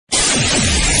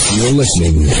You're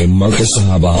listening to Marcus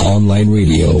Sahaba Online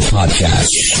Radio Podcast.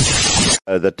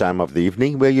 The time of the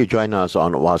evening where you join us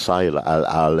on Wasail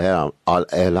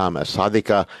Al-Elam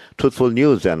As-Sadiqa, Truthful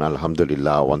News, and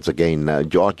Alhamdulillah, once again,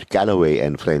 George Galloway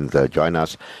and friends join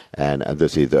us, and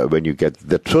this is when you get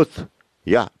the truth,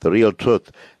 the real truth,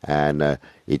 and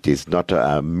it is not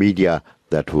a media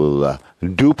that will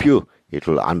dupe you. It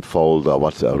will unfold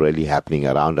what's really happening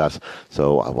around us.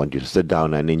 So I want you to sit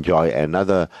down and enjoy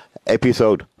another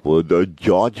episode with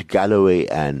George Galloway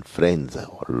and friends.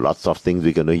 Lots of things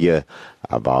we're going to hear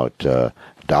about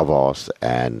Davos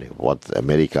and what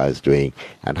America is doing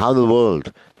and how the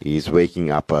world is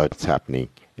waking up. What's happening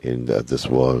in this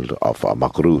world of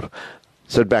Makrur.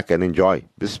 Sit back and enjoy.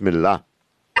 Bismillah.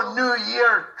 New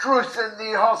Year truce in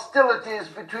the hostilities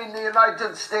between the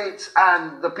United States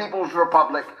and the People's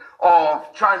Republic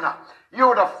of China. You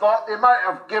would have thought they might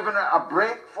have given it a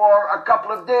break for a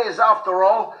couple of days. After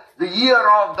all, the year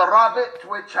of the rabbit,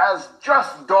 which has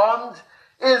just dawned,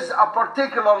 is a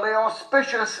particularly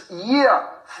auspicious year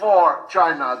for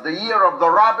China. The year of the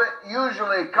rabbit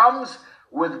usually comes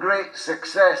with great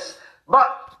success.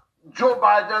 But Joe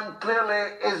Biden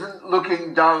clearly isn't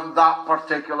looking down that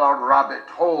particular rabbit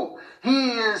hole. He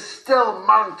is still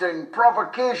mounting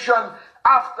provocation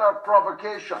after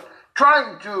provocation,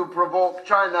 trying to provoke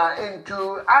China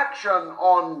into action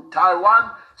on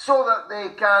Taiwan so that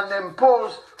they can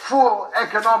impose full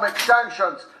economic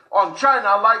sanctions on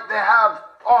China like they have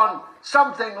on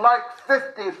something like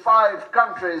 55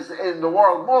 countries in the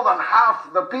world. More than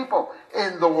half the people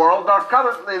in the world are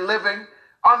currently living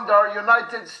under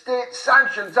United States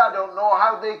sanctions. I don't know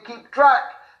how they keep track.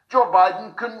 Joe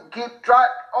Biden couldn't keep track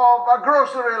of a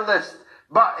grocery list,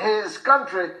 but his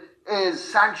country is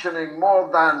sanctioning more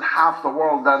than half the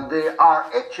world, and they are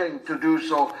itching to do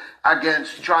so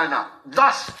against China.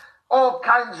 Thus, all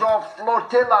kinds of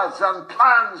flotillas and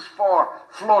plans for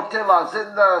flotillas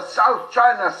in the South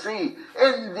China Sea,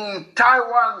 in the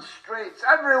Taiwan Straits,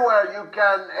 everywhere you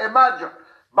can imagine.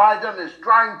 Biden is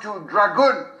trying to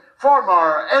dragoon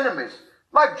former enemies,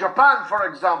 like Japan, for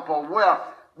example, where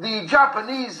the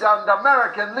Japanese and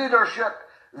American leadership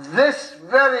this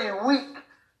very week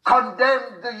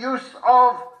condemned the use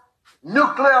of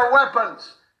nuclear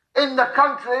weapons in the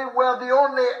country where the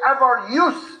only ever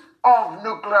use of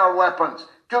nuclear weapons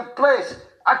took place.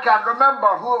 I can't remember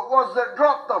who it was that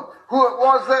dropped them, who it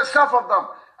was that suffered them.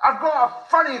 I've got a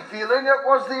funny feeling it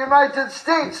was the United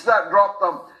States that dropped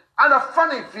them, and a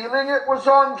funny feeling it was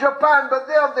on Japan, but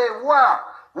there they were,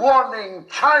 warning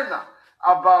China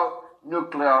about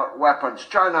nuclear weapons.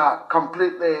 China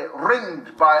completely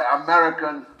ringed by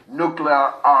American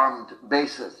nuclear-armed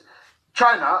bases.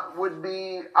 China would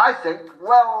be, I think,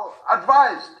 well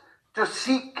advised to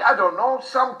seek, I don't know,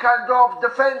 some kind of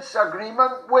defense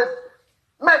agreement with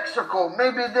Mexico.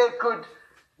 Maybe they could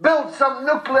build some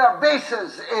nuclear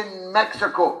bases in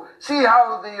Mexico. See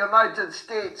how the United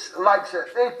States likes it.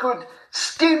 They could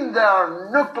steam their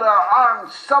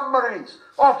nuclear-armed submarines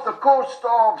off the coast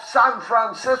of San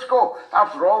Francisco.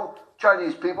 After all,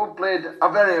 Chinese people played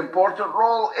a very important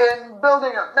role in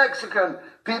building it. Mexican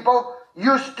people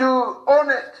used to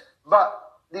own it. But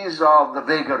these are the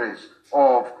vagaries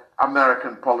of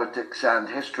American politics and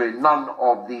history. None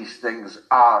of these things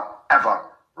are ever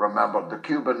remembered. The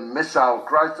Cuban Missile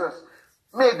Crisis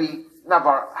maybe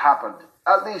never happened,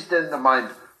 at least in the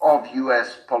mind of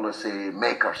U.S. policy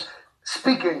makers.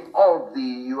 Speaking of the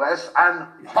U.S., an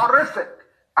horrific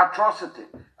atrocity,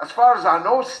 as far as I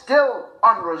know, still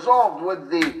unresolved, with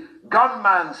the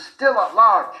gunman still at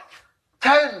large.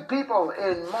 10 people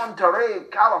in Monterey,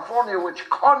 California, which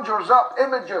conjures up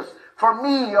images for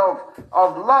me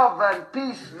of love and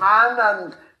peace, man,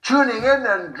 and tuning in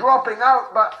and dropping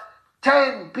out. But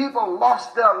 10 people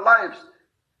lost their lives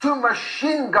to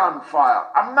machine gun fire.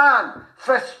 A man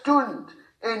festooned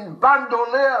in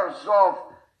bandoliers of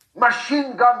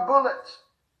machine gun bullets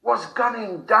was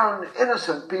gunning down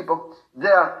innocent people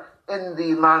there in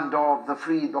the land of the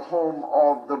free, the home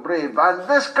of the brave. And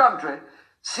this country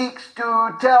seeks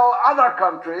to tell other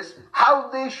countries how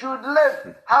they should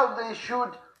live, how they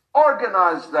should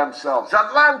organize themselves.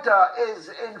 Atlanta is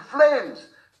in flames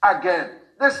again,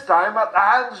 this time at the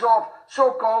hands of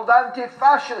so-called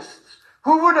anti-fascists,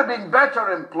 who would have been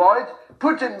better employed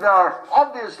putting their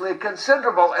obviously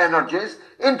considerable energies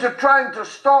into trying to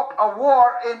stop a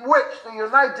war in which the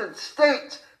United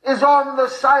States is on the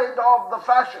side of the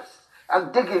fascists,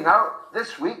 and digging out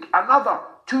this week another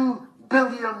 $2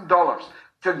 billion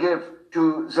to give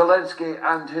to Zelensky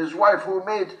and his wife, who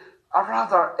made a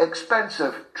rather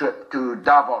expensive trip to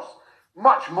Davos.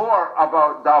 Much more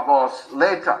about Davos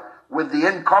later with the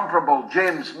incomparable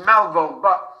James Melville,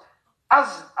 but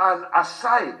As an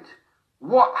aside,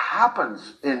 what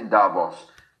happens in Davos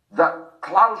that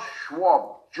Klaus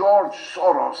Schwab, George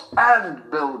Soros, and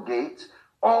Bill Gates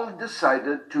all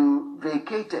decided to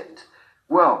vacate it?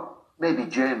 Well, maybe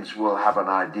James will have an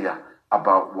idea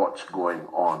about what's going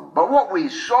on. But what we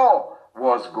saw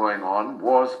was going on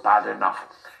was bad enough.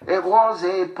 It was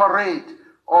a parade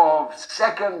of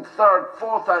second, third,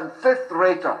 fourth, and fifth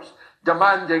raters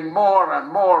demanding more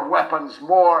and more weapons,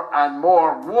 more and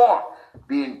more war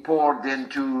being poured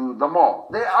into the mall.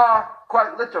 They are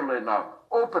quite literally now,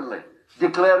 openly,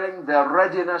 declaring their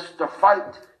readiness to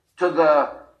fight to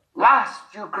the last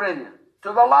Ukrainian, to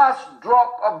the last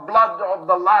drop of blood of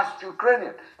the last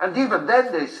Ukrainian. And even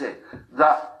then they say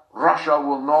that Russia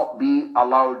will not be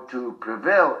allowed to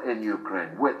prevail in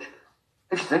Ukraine, which,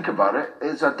 if you think about it,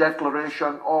 is a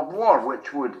declaration of war,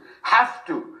 which would have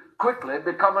to quickly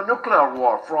become a nuclear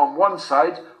war from one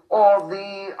side or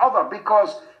the other.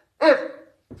 Because if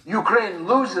Ukraine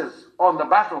loses on the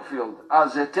battlefield,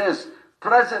 as it is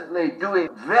presently doing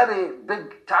very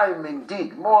big time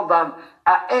indeed, more than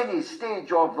at any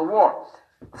stage of the war,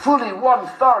 fully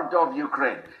 1/3 of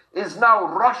Ukraine is now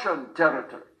Russian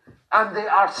territory. And they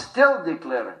are still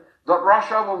declaring that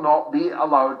Russia will not be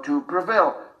allowed to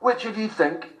prevail, which, if you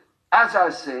think, as I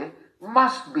say,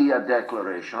 must be a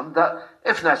declaration that,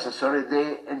 if necessary,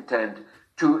 they intend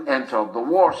to enter the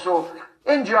war. So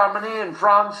in Germany, in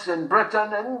France, in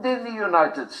Britain, and in the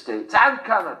United States and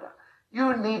Canada,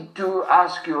 you need to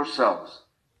ask yourselves,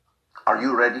 are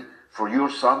you ready for your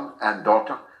son and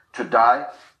daughter to die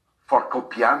for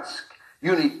Kupiansk?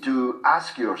 You need to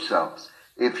ask yourselves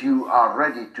if you are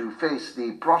ready to face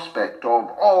the prospect of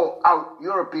all-out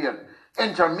European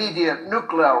intermediate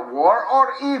nuclear war,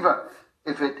 or even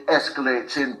if it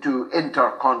escalates into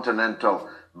intercontinental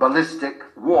ballistic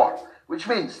war, which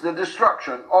means the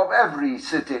destruction of every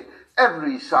city,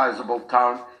 every sizable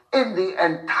town in the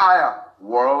entire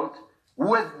world,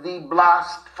 with the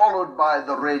blast followed by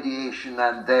the radiation,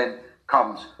 and then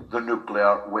comes the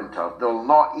nuclear winter. There will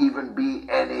not even be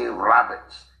any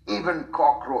rabbits, even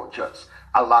cockroaches,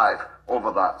 alive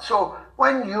over that. So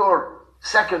when your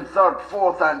second, third,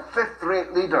 fourth, and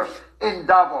fifth-rate leaders in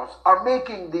Davos are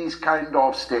making these kind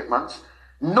of statements,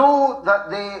 know that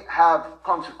they have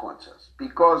consequences.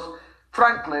 Because,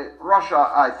 frankly,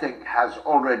 Russia, I think, has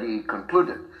already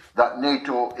concluded that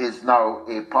NATO is now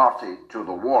a party to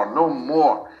the war. No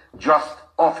more just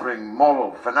offering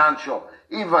moral, financial,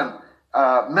 even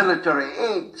military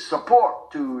aid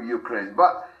support to Ukraine.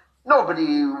 But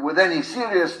nobody with any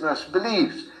seriousness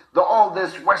believes that all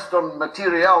this Western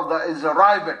material that is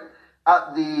arriving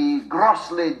at the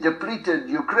grossly depleted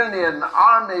Ukrainian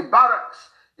army barracks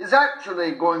is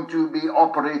actually going to be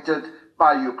operated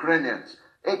by Ukrainians.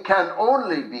 It can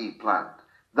only be planned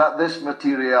that this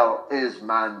material is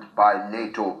manned by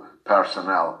NATO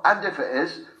personnel. And if it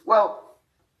is, well,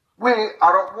 we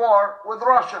are at war with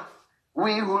Russia.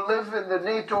 We who live in the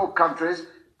NATO countries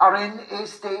are in a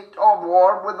state of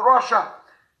war with Russia.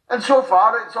 And so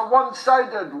far, it's a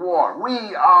one-sided war.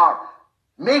 We are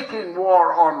making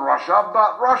war on Russia,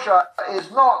 but Russia is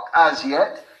not as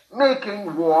yet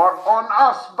making war on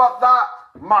us. But that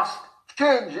must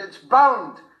change. It's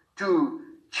bound to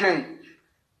change.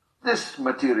 This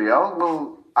material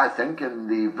will, I think, in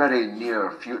the very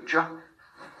near future,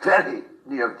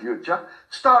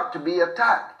 start to be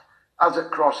attacked as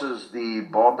it crosses the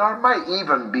border, might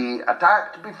even be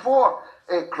attacked before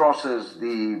it crosses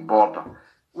the border.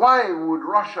 Why would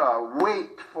Russia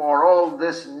wait for all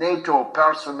this NATO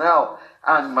personnel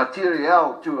and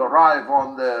materiel to arrive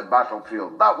on the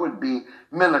battlefield? That would be,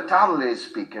 militarily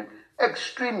speaking,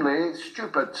 extremely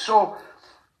stupid. So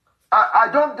I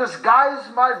don't disguise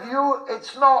my view.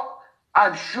 It's not,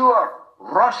 I'm sure,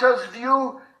 Russia's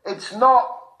view. It's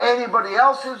not anybody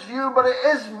else's view, but it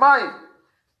is mine.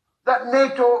 That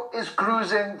NATO is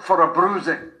cruising for a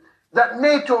bruising. That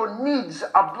NATO needs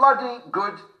a bloody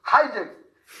good hiding.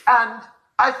 And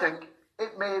I think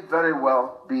it may very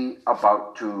well be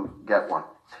about to get one.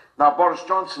 Now, Boris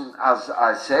Johnson, as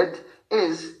I said,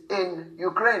 is in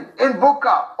Ukraine, in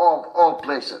Bucha of all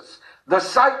places, the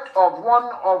site of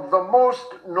one of the most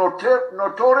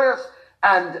notorious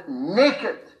and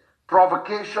naked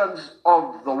provocations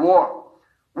of the war,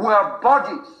 where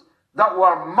bodies that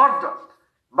were murdered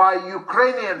by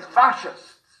Ukrainian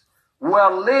fascists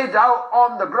were laid out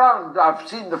on the ground. I've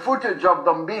seen the footage of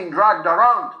them being dragged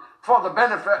around for the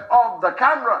benefit of the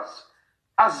cameras,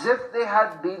 as if they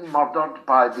had been murdered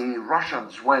by the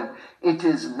Russians, when it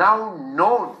is now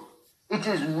known, it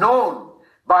is known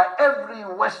by every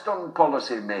Western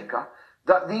policymaker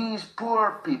that these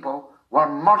poor people were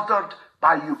murdered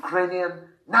by Ukrainian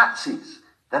Nazis.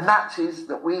 The Nazis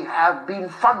that we have been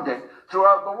funding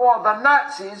throughout the war, the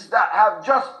Nazis that have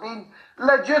just been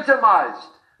legitimized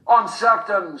on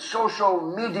certain social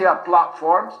media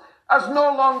platforms as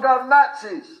no longer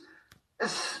Nazis.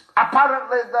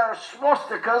 Apparently their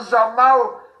swastikas are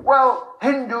now, well,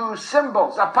 Hindu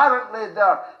symbols. Apparently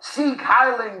their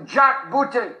Sikh-hiling,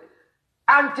 jackbooting,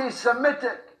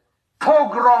 anti-Semitic,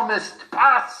 pogromist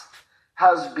past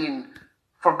has been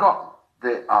forgotten.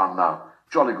 They are now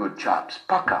jolly good chaps,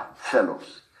 Pukka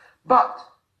fellows. But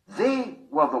they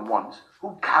were the ones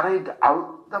who carried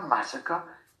out the massacre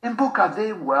in Bucha.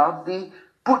 They were the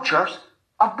butchers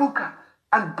of Bucha.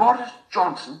 And Boris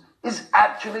Johnson is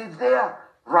actually there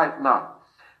right now.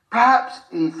 Perhaps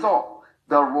he thought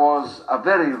there was a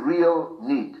very real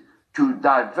need to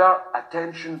divert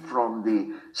attention from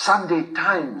the Sunday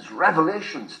Times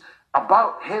revelations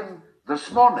about him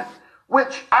this morning,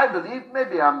 which I believe,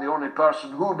 maybe I'm the only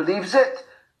person who believes it,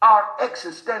 are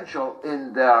existential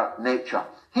in their nature.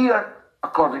 Here,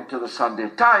 according to the Sunday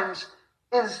Times,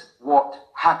 is what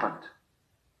happened.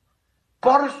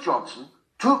 Boris Johnson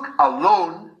took a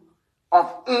loan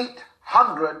of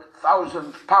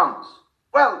 £800,000.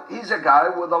 Well, he's a guy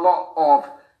with a lot of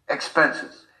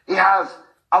expenses. He has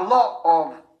a lot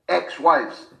of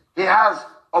ex-wives. He has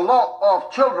a lot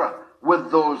of children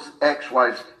with those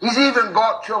ex-wives. He's even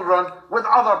got children with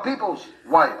other people's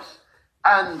wives.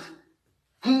 And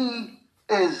he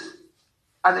is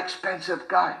an expensive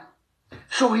guy.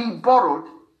 So he borrowed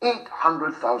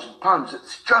 £800,000.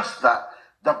 It's just that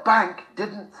the bank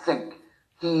didn't think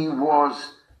he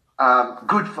was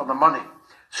good for the money.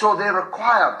 So they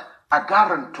required a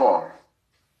guarantor.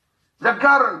 The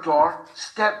guarantor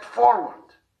stepped forward.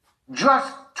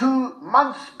 Just 2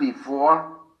 months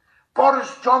before,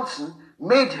 Boris Johnson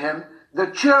made him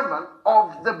the chairman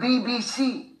of the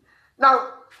BBC.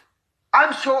 Now,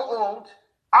 I'm so old,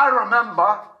 I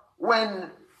remember when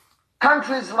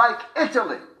countries like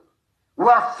Italy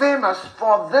were famous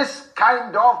for this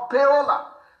kind of payola,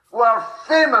 were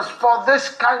famous for this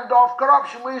kind of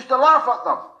corruption. We used to laugh at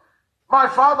them. My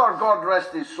father, God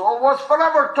rest his soul, was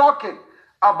forever talking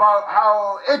about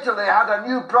how Italy had a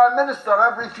new prime minister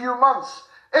every few months.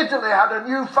 Italy had a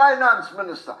new finance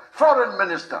minister, foreign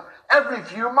minister, every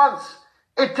few months.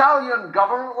 Italian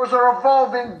government was a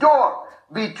revolving door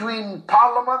between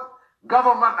parliament,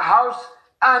 government house,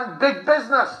 and big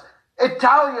business.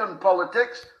 Italian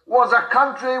politics was a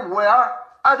country where,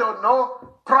 I don't know,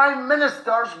 prime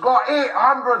ministers got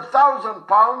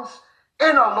 £800,000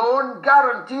 in a loan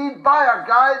guaranteed by a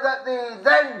guy that they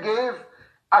then gave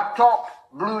a top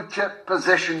blue chip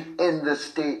position in the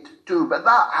state too. But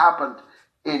that happened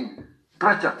in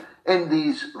Britain, in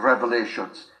these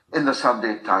revelations in the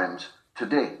Sunday Times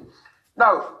today.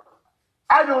 Now,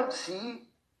 I don't see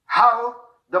how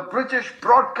the British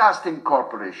Broadcasting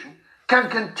Corporation can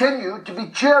continue to be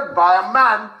chaired by a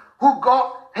man who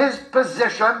got his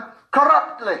position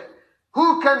corruptly.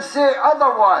 Who can say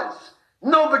otherwise?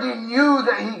 Nobody knew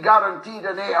that he guaranteed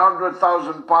an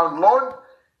 £800,000 loan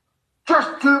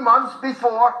just 2 months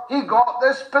before he got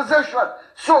this position.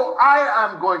 So I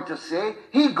am going to say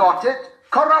he got it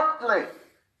corruptly.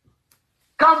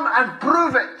 Come and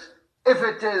prove it if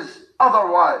it is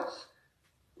otherwise.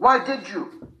 Why did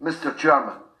you, Mr.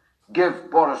 Chairman, give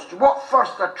Boris? What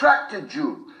first attracted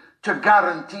you to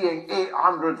guaranteeing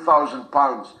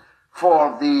 £800,000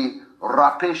 for the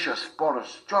rapacious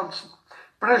Boris Johnson?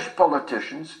 British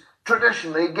politicians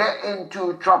traditionally get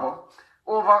into trouble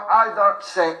over either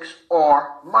sex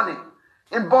or money.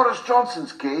 In Boris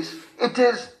Johnson's case, it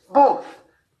is both.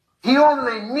 He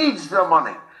only needs the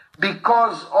money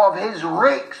because of his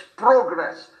rake's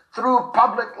progress through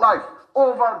public life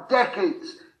over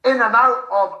decades, in and out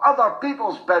of other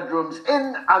people's bedrooms,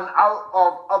 in and out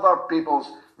of other people's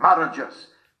marriages.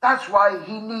 That's why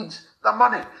he needs the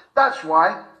money. That's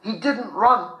why he didn't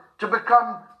run to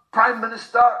become Prime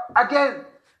Minister again,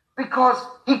 because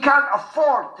he can't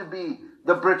afford to be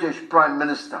the British Prime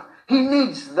Minister. He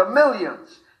needs the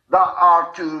millions that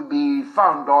are to be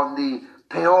found on the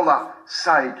payola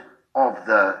side of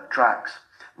the tracks.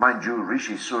 Mind you,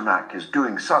 Rishi Sunak is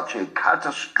doing such a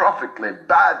catastrophically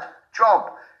bad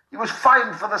job. He was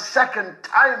fined for the second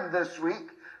time this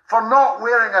week for not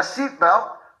wearing a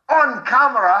seatbelt on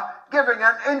camera giving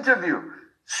an interview.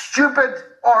 Stupid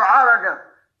or arrogant,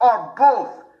 or both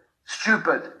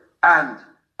stupid and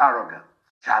arrogant,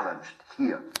 challenged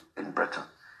here in Britain.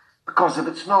 Because if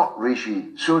it's not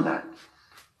Rishi Sunak,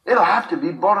 it'll have to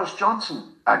be Boris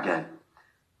Johnson again.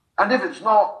 And if it's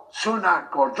not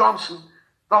Sunak or Johnson,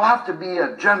 there'll have to be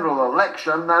a general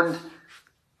election, and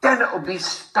then it'll be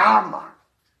Starmer.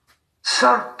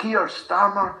 Sir Keir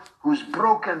Starmer, who's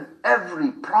broken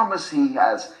every promise he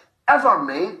has ever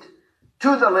made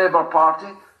to the Labour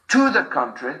Party, to the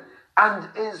country, and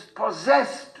is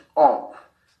possessed of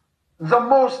the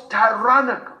most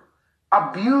tyrannical,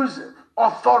 abusive,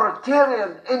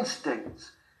 authoritarian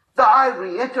instincts, that I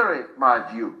reiterate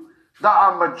my view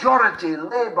that a majority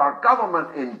Labour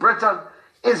government in Britain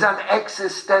is an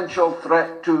existential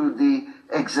threat to the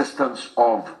existence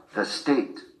of the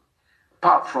state.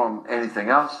 Apart from anything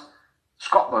else,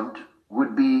 Scotland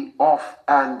would be off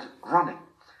and running.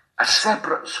 A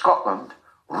separate Scotland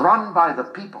run by the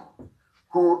people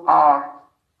who are,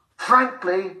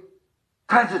 frankly,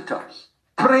 predators,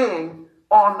 preying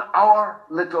on our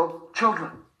little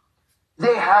children.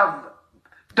 They have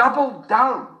doubled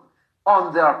down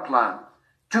on their plan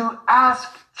to ask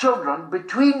children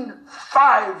between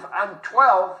 5 and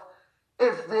 12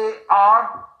 if they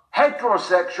are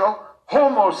heterosexual,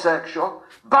 homosexual,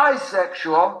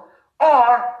 bisexual,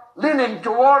 or leaning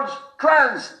towards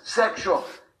transsexual.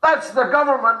 That's the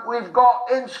government we've got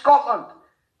in Scotland.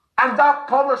 And that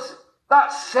policy,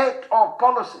 that set of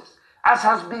policies, as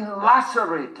has been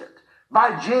lacerated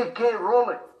by J.K.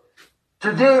 Rowling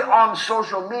today on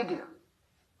social media,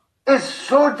 is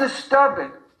so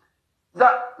disturbing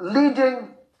that leading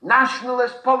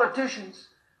nationalist politicians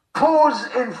pose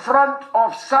in front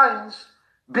of signs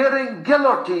bearing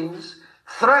guillotines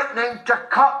threatening to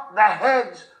cut the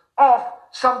heads off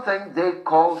something they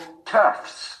call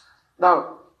TERFs.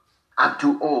 Now, I'm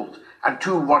too old and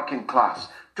too working class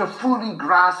to fully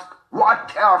grasp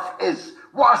what a TERF is,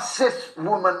 what a cis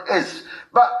woman is.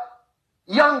 But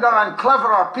younger and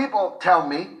cleverer people tell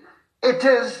me it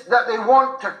is that they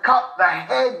want to cut the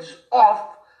heads off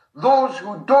those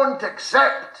who don't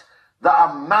accept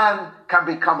that a man can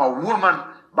become a woman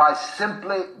by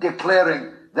simply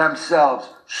declaring themselves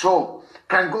so,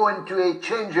 can go into a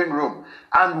changing room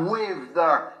and wave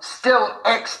their still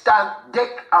extant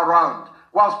dick around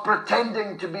whilst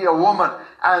pretending to be a woman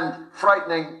and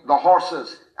frightening the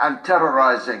horses and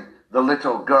terrorizing the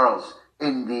little girls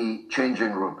in the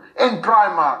changing room, in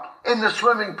Primark, in the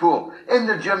swimming pool, in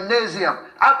the gymnasium,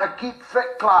 at the Keep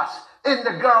Fit class, in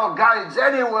the Girl Guides,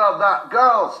 anywhere that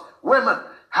girls, women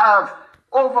have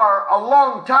over a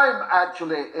long time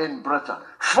actually in Britain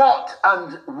fought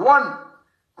and won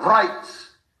rights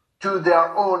to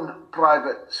their own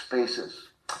private spaces.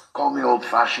 Call me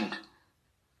old-fashioned.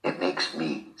 It makes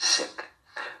me sick.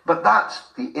 But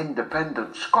that's the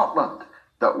independent Scotland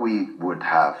that we would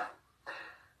have.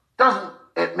 Doesn't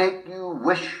it make you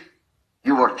wish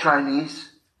you were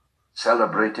Chinese,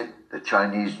 celebrating the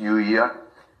Chinese New Year?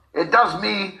 It does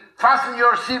me. Fasten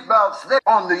your seatbelts. They're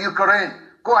on the Ukraine.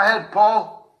 Go ahead,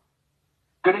 Paul.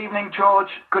 Good evening, George.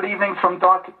 Good evening from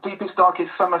deepest,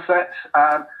 darkest Somerset.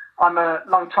 I'm a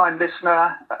long-time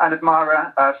listener and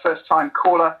admirer, first-time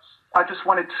caller. I just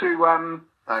wanted to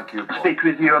Thank you, Paul. Speak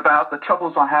with you about the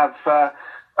troubles I have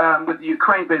with the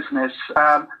Ukraine business.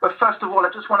 But first of all, I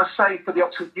just want to say for the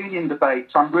Oxford Union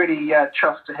debates, I'm really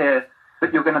chuffed to hear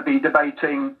that you're going to be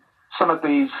debating some of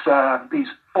these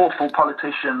awful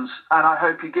politicians, and I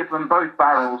hope you give them both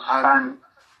barrels and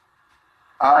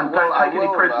don't take any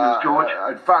prisoners, George.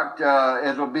 In fact,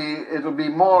 it'll be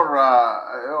more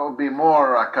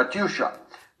Katyusha,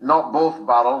 not both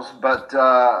barrels, but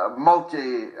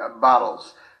multi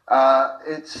barrels.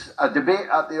 It's a debate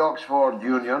at the Oxford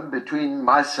Union between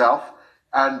myself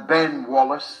and Ben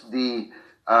Wallace, the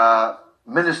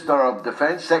Minister of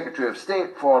Defence, Secretary of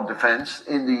State for Defence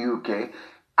in the UK,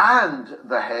 and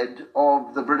the head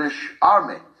of the British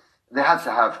Army. They had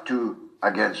to have two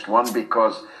against one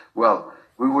because, well,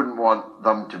 we wouldn't want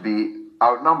them to be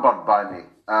outnumbered by me.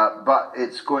 But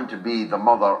it's going to be the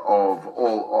mother of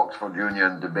all Oxford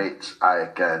Union debates, I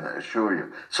can assure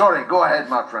you. Sorry, go ahead,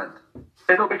 my friend.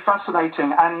 It'll be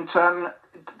fascinating. And,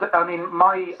 I mean,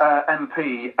 my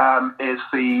MP is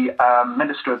the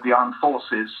Minister of the Armed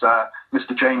Forces,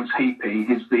 Mr. James Heapy.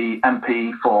 He's the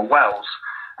MP for Wales.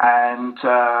 And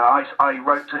I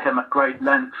wrote to him at great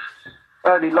length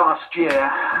early last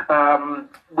year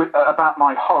about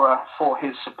my horror for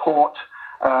his support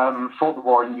for the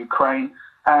war in Ukraine.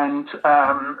 And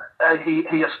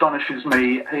he astonishes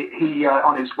me. He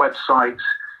on his website,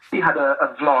 he had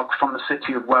a vlog from the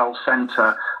City of Wales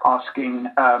Centre asking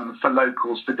for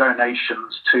locals for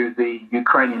donations to the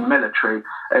Ukrainian military.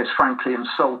 It's frankly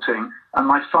insulting. And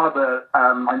my father,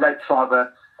 my late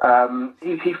father,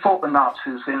 he fought the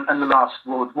Nazis in the last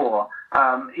World War.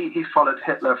 He followed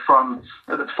Hitler from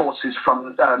the forces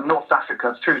from North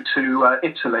Africa through to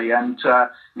Italy, and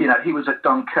he was at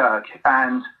Dunkirk.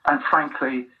 And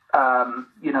frankly,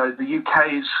 the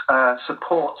UK's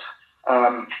support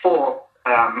for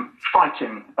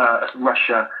fighting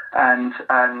Russia, and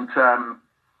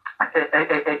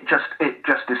it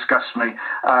just disgusts me.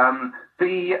 And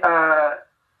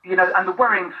the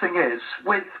worrying thing is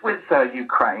with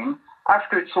Ukraine,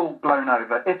 after it's all blown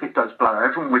over, if it does blow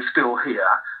over, and we're still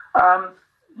here,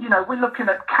 we're looking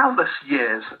at countless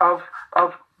years of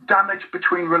damage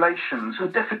between relations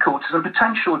and difficulties and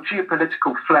potential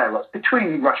geopolitical flare-ups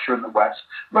between Russia and the West.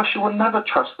 Russia will never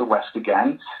trust the West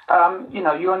again.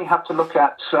 You only have to look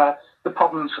at the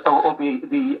problems or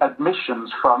the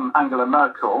admissions from Angela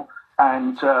Merkel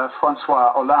and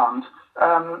Francois Hollande,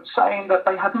 saying that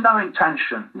they had no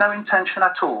intention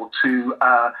at all to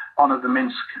honour the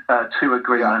Minsk II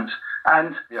agreement.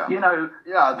 Yeah.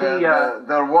 And,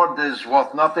 their word is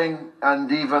worth nothing,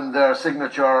 and even their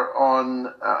signature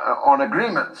on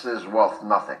agreements is worth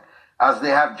nothing, as they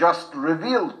have just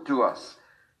revealed to us.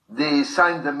 They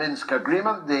signed the Minsk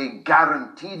agreement, they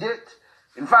guaranteed it.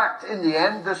 In fact, in the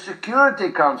end, the Security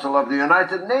Council of the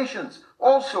United Nations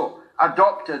also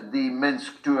adopted the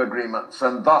Minsk II agreements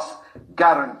and thus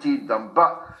guaranteed them.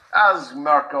 But as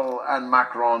Merkel and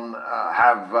Macron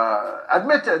have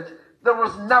admitted, there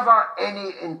was never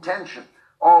any intention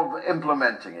of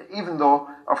implementing it, even though,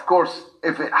 of course,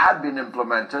 if it had been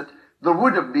implemented, there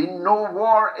would have been no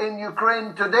war in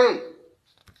Ukraine today.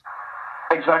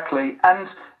 Exactly. And,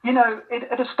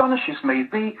 it astonishes me,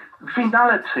 the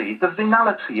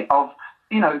venality of,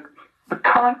 the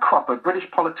current crop of British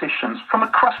politicians from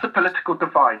across the political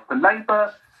divide, the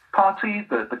Labour Party,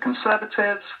 the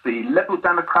Conservatives, the Liberal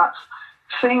Democrats,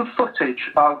 seeing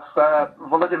footage of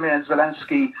Volodymyr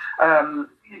Zelensky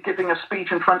giving a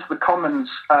speech in front of the Commons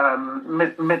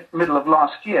middle of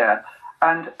last year,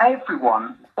 and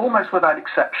everyone, almost without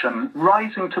exception,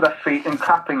 rising to their feet and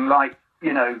clapping like,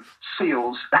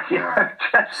 seals.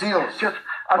 Seals. Just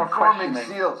performing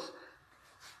seals.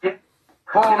 Yeah.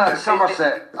 Paul at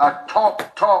Somerset, a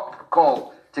top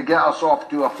call to get us off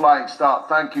to a flying start.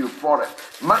 Thank you for it.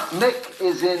 Mick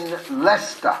is in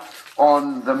Leicester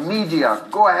on the media.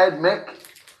 Go ahead, Mick.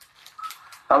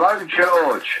 Hello,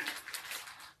 George.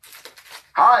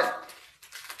 Hi.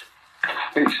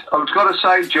 I was going to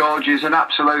say, George, it's an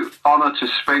absolute honour to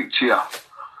speak to you.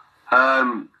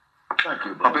 Thank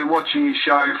you, bro. I've been watching your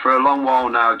show for a long while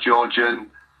now, George, and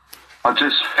I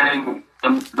just think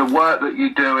the work that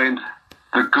you're doing,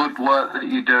 the good work that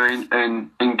you're doing in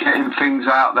getting things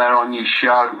out there on your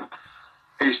show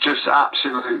is just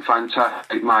absolutely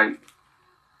fantastic, mate.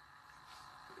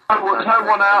 There's no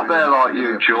one out there like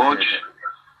you, George.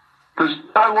 There's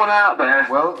no one out there.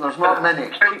 Well, there's not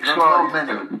many.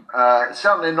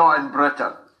 Certainly not in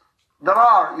Britain. There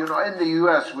are, in the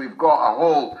US, we've got a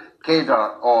whole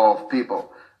cadre of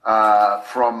people,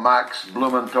 from Max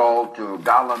Blumenthal to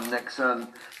Garland Nixon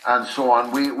and so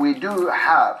on. We do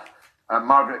have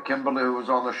Margaret Kimberley, who was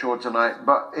on the show tonight,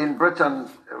 but in Britain,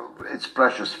 it's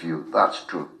precious few. That's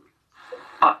true.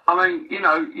 I mean,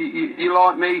 you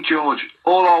like me, George.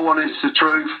 All I want is the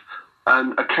truth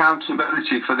and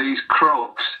accountability for these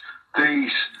crooks,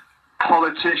 these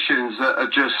politicians that are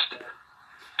just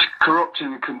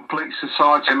corrupting the complete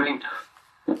society. I mean,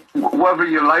 whether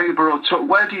you're Labour or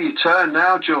where do you turn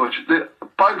now, George?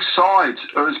 Both sides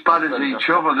are as bad as each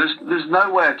other. There's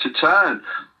nowhere to turn,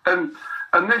 and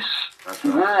this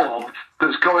war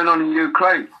that's going on in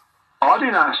Ukraine. I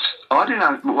didn't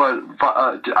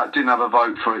have a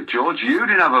vote for it, George. You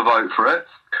didn't have a vote for it.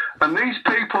 And these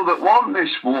people that want this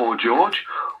war, George,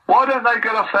 why don't they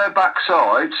get off their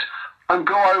backsides and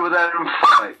go over there and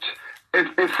fight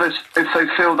if they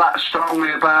feel that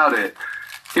strongly about it?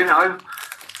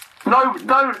 Nobody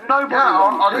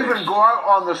or even go out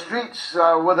on the streets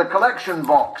with a collection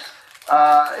box.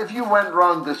 If you went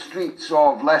round the streets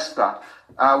of Leicester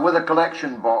with a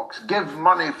collection box, give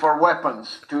money for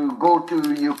weapons to go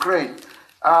to Ukraine,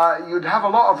 you'd have a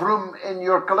lot of room in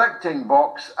your collecting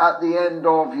box at the end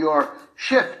of your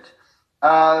shift.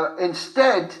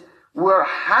 Instead, we're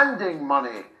handing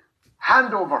money,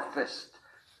 hand over fist,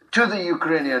 to the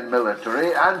Ukrainian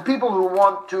military, and people who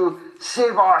want to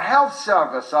save our health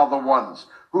service are the ones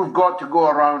who've got to go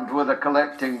around with a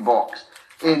collecting box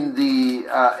in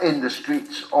the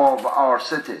streets of our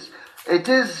cities. It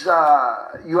is,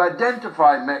 you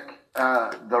identify, Mick,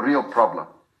 the real problem.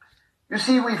 You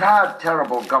see, we've had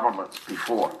terrible governments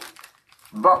before,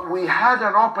 but we had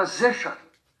an opposition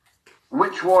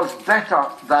which was better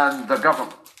than the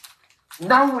government.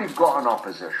 Now we've got an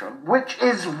opposition which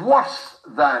is worse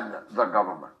than the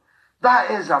government.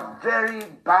 That is a very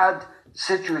bad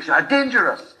situation, a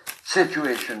dangerous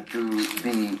situation to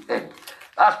be in.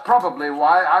 That's probably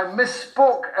why I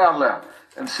misspoke earlier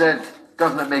and said,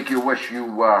 doesn't it make you wish you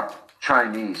were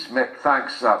Chinese. Mick,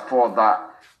 thanks for that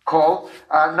call.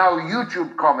 Now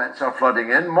YouTube comments are flooding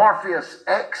in. Morpheus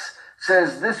X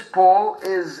says this poll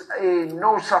is a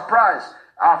no surprise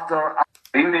after...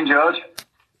 Evening, George.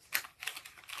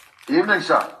 Evening,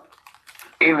 sir.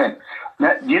 Evening.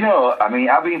 Now, you know, I mean,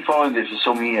 I've been following this for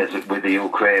some years with the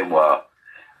Ukraine war.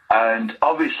 And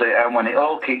obviously, and when it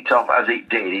all kicked off as it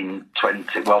did in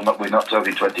we're not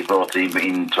talking 2014, but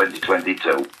in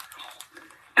 2022,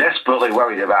 desperately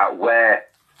worried about where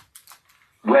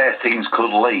things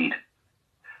could lead.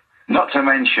 Not to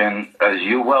mention, as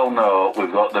you well know,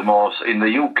 we've got the most, in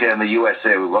the UK and the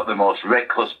USA, we've got the most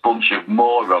reckless bunch of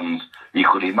morons you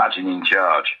could imagine in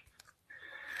charge.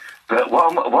 But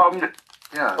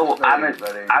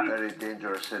very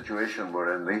dangerous situation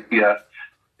we're in, Lee. Yeah.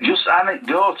 Just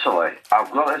anecdotally,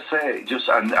 I've got to say,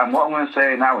 and what I'm going to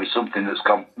say now is something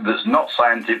that's not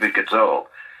scientific at all.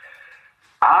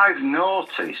 I've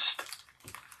noticed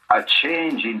a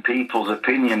change in people's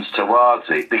opinions towards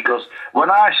it, because when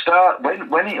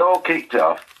it all kicked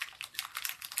off,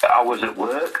 I was at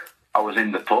work, I was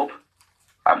in the pub,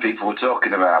 and people were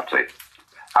talking about it.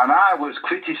 And I was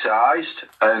criticised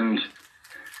and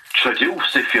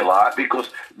traduced, if you like, because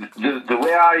the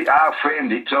way I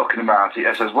framed it, talking about it,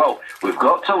 I says, well, we've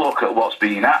got to look at what's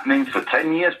been happening for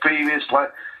 10 years previously,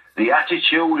 the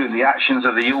attitude and the actions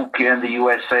of the UK and the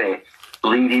USA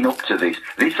leading up to this.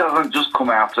 This hasn't just come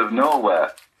out of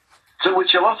nowhere. To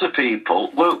which a lot of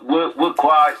people were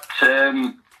quite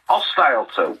hostile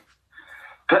to.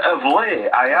 But of late,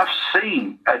 I have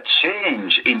seen a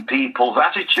change in people's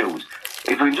attitudes.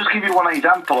 If we can just give you one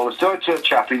example, I was talking to a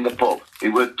chap in the pub.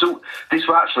 This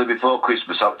was actually before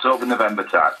Christmas, October, November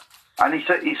time. And he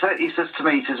says to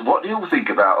me, what do you think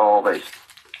about all this?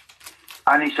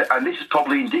 And he said, and this is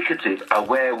probably indicative of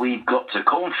where we've got to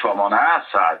come from on our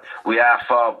side. We are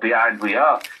far behind we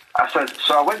are. I said,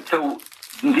 so I went through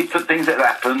different things that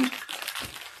happened,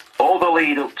 all the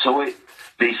lead up to it,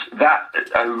 that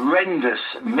horrendous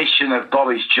mission of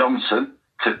Boris Johnson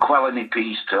to quell any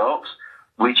peace talks,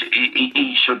 which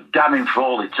he should damn him for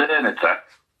all eternity,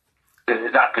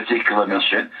 that particular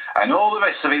mission, and all the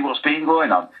rest of it, what's been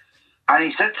going on. And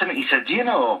he said to me, do you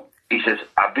know, he says,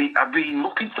 I've been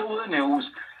looking through the news,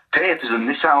 papers and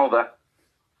this and that,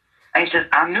 and he said,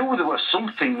 I knew there was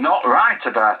something not right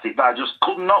about it, but I just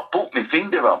could not put my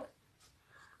finger on.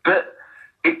 But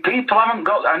if people haven't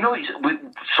got, I know it's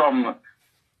from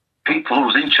people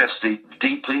who's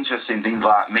deeply interested in things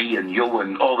like me and you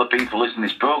and all the people listening to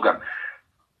this programme,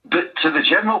 but to the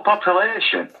general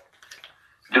population,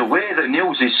 the way the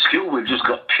news is skewed, we've just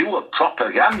got pure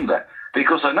propaganda.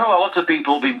 Because I know a lot of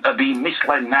people are being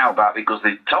misled now because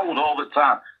they're told all the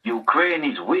time Ukraine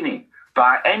is winning.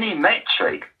 By any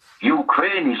metric,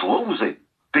 Ukraine is losing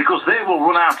because they will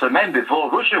run out of men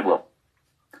before Russia will.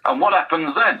 And what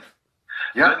happens then?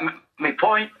 Yeah. My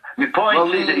point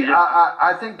well, is... Lee,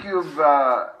 I think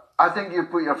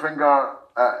you've put your finger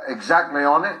exactly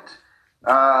on it.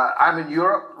 I'm in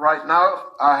Europe right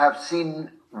now. I have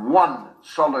seen one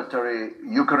solitary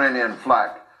Ukrainian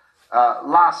flag.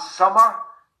 Last summer,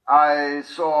 I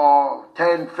saw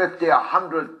 10, 50,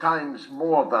 100 times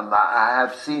more than that. I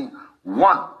have seen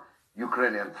one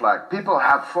Ukrainian flag. People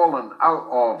have fallen out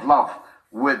of love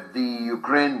with the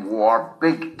Ukraine war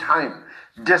big time,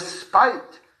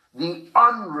 despite the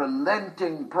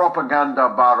unrelenting propaganda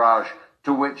barrage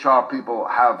to which our people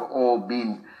have all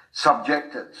been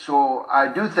subjected. So I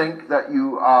do think that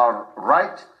you are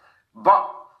right,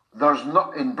 but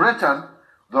in Britain,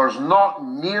 there's not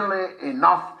nearly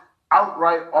enough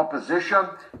outright opposition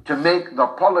to make the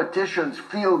politicians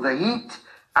feel the heat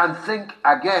and think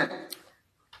again.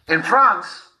 In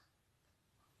France,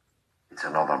 it's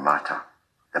another matter.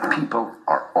 The people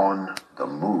are on the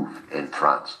move in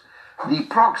France. The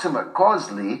proximate cause,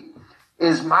 Lee,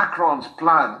 is Macron's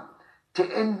plan to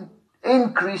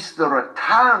increase the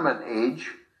retirement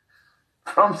age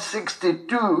from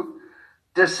 62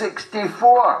 to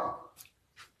 64.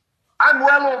 I'm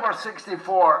well over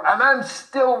 64, and I'm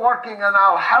still working, and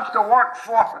I'll have to work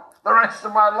for the rest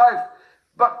of my life.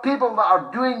 But people that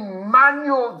are doing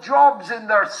manual jobs in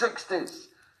their 60s,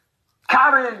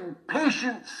 carrying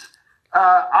patients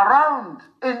around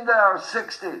in their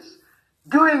 60s,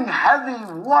 doing heavy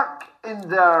work in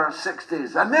their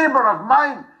 60s. A neighbour of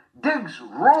mine digs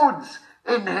roads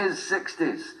in his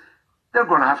 60s. They're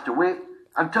going to have to wait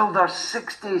until they're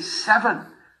 67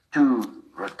 to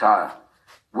retire.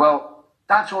 Well,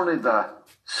 that's only the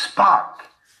spark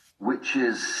which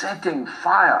is setting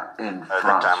fire in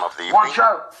France. Watch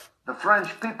out, the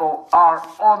French people are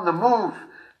on the move.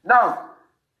 Now,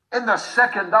 in the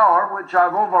second hour, which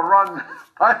I've overrun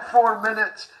by 4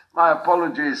 minutes, My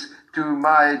apologies to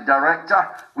my director.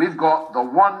 We've got the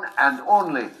one and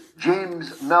only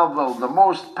James Melville, the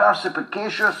most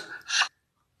perspicacious.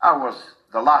 I was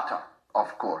the latter,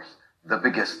 of course, the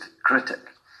biggest critic.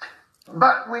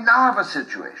 But we now have a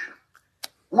situation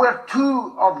where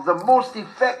two of the most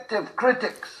effective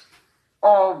critics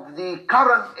of the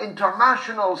current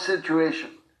international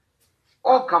situation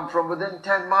all come from within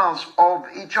 10 miles of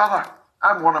each other.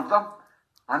 I'm one of them.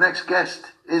 Our next guest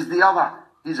is the other.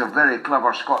 He's a very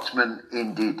clever Scotsman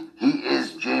indeed. He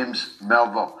is James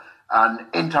Melville, an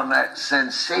internet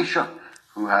sensation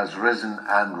who has risen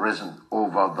and risen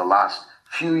over the last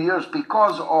few years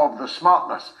because of the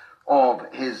smartness of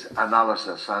his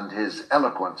analysis and his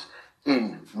eloquence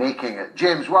in making it.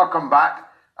 James, welcome back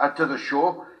to the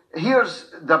show.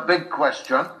 Here's the big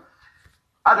question.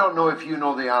 I don't know if you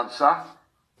know the answer,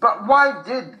 but why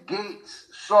did Gates,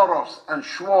 Soros, and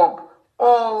Schwab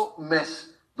all miss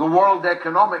the World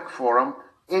Economic Forum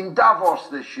in Davos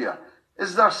this year?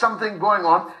 Is there something going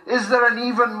on? Is there an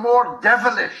even more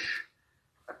devilish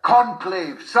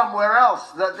conclave somewhere else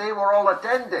that they were all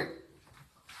attending?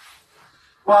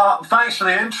 Well, thanks for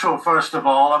the intro, first of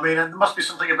all. I mean, it must be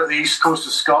something about the east coast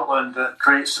of Scotland that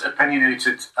creates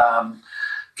opinionated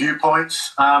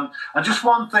viewpoints. And just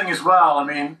one thing as well, I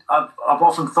mean, I've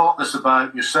often thought this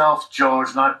about yourself, George,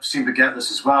 and I seem to get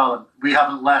this as well. We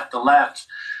haven't left the left,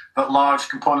 but large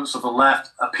components of the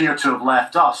left appear to have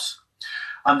left us.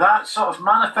 And that sort of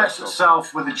manifests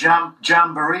itself with the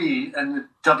jamboree and the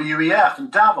WEF and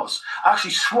Davos.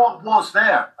 Actually, Schwab was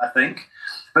there, I think,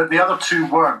 but the other two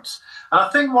weren't. And I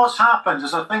think what's happened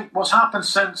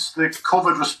since the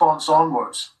COVID response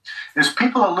onwards is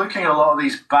people are looking at a lot of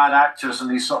these bad actors and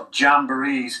these sort of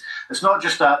jamborees. It's not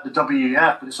just at the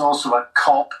WEF, but it's also at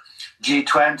COP,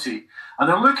 G20. And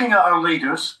they're looking at our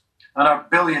leaders and our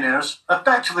billionaires,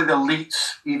 effectively the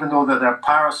elites, even though they're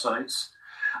parasites.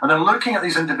 And they're looking at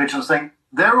these individuals saying,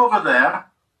 they're over there,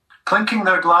 clinking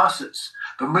their glasses.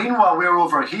 But meanwhile, we're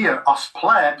over here, us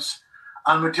plebs,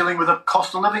 and we're dealing with a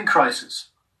cost of living crisis.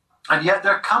 And yet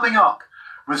they're coming up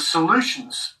with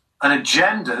solutions and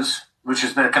agendas, which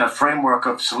is their kind of framework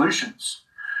of solutions,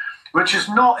 which is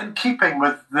not in keeping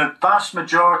with the vast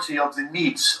majority of the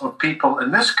needs of people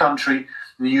in this country,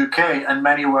 the UK, and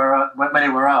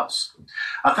anywhere else.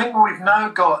 I think what we've now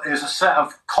got is a set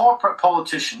of corporate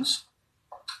politicians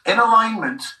in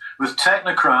alignment with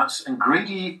technocrats and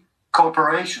greedy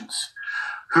corporations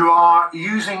who are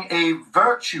using a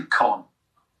virtue con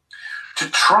to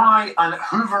try and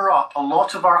hoover up a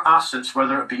lot of our assets,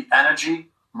 whether it be energy,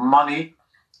 money,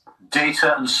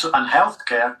 data, and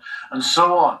healthcare, and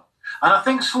so on. And I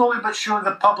think slowly but surely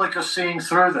the public are seeing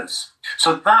through this.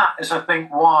 So that is, I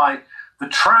think, why the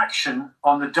traction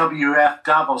on the WF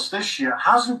Davos this year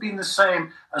hasn't been the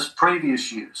same as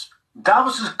previous years.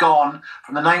 Davos has gone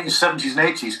from the 1970s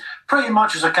and 80s pretty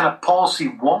much as a kind of policy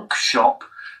wonk shop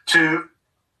to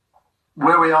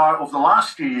where we are over the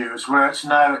last few years, where it's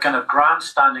now a kind of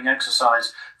grandstanding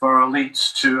exercise for our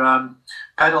elites to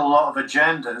peddle a lot of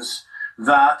agendas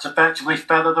that effectively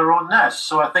feather their own nest.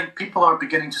 So I think people are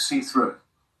beginning to see through it.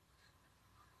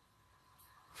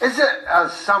 Is it,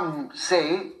 as some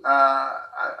say,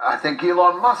 I think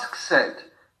Elon Musk said,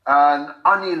 an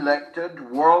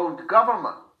unelected world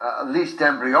government, at least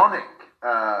embryonic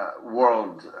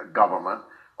world government,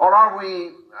 or are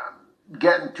we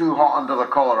getting too hot under the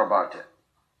collar about it?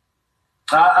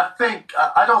 I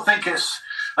don't think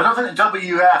the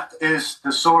WF is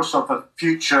the source of a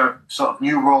future sort of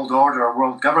new world order or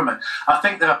world government. I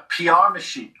think they're a PR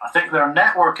machine. I think they're a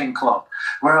networking club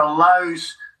where it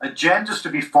allows agendas to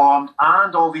be formed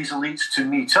and all these elites to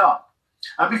meet up.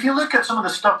 And if you look at some of the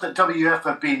stuff that WF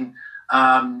have been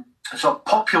sort of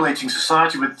populating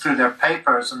society with through their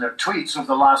papers and their tweets over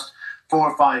the last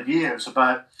 4 or 5 years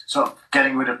about sort of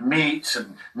getting rid of meat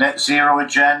and net zero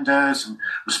agendas and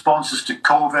responses to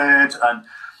COVID and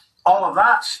all of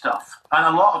that stuff. And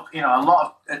a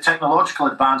lot of technological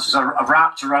advances are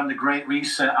wrapped around the Great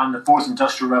Reset and the Fourth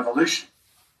Industrial Revolution.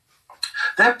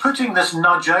 They're putting this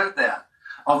nudge out there,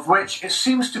 of which it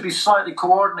seems to be slightly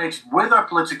coordinated with our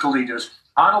political leaders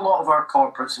and a lot of our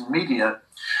corporates and media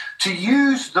to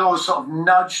use those sort of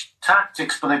nudge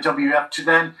tactics by the WF to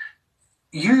then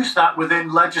use that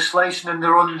within legislation in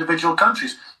their own individual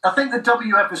countries. I think the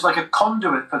WF is like a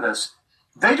conduit for this.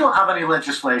 They don't have any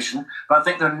legislation, but I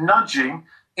think they're nudging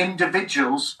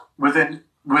individuals within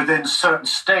certain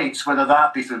states, whether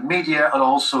that be through media and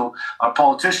also our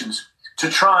politicians, to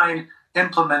try and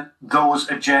implement those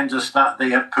agendas that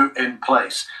they have put in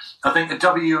place. I think the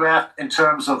WF, in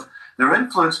terms of their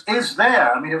influence, is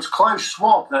there. I mean, it was Klaus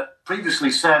Schwab that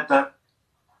previously said that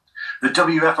The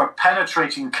WF are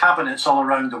penetrating cabinets all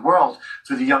around the world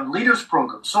through the Young Leaders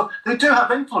Programme. So they do have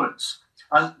influence,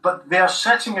 but they are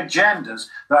setting agendas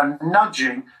that are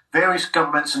nudging various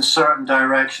governments in certain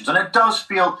directions. And it does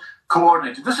feel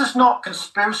coordinated. This is not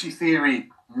conspiracy theory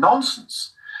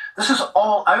nonsense. This is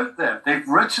all out there. They've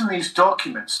written these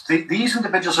documents. These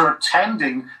individuals are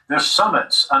attending their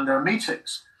summits and their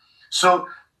meetings. So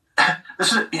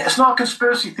it's not a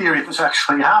conspiracy theory if it's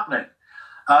actually happening.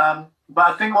 But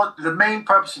I think what the main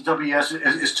purpose of WES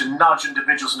is to nudge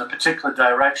individuals in a particular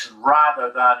direction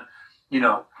rather than,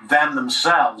 them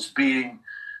themselves being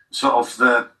sort of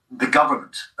the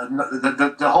government. And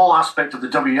the whole aspect of the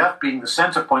WEF being the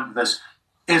centre point of this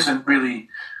isn't really,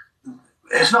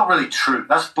 it's not really true.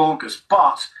 That's bogus.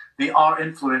 But they are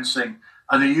influencing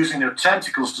and they're using their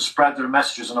tentacles to spread their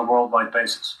messages on a worldwide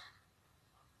basis.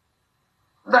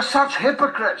 They're such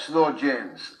hypocrites, though,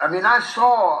 James. I mean, I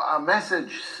saw a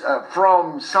message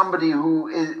from somebody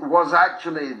who was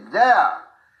actually there,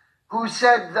 who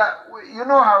said that, you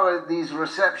know how these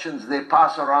receptions, they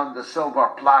pass around the silver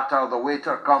platter, the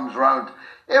waiter comes round.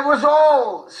 It was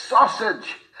all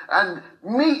sausage and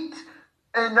meat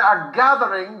in a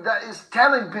gathering that is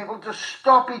telling people to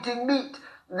stop eating meat.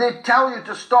 They tell you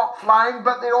to stop flying,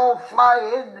 but they all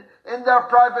fly in their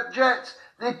private jets.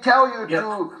 They tell you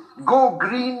to go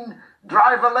green,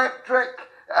 drive electric,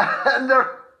 and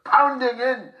they're pounding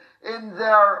in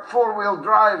their four-wheel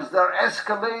drives, their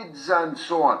Escalades, and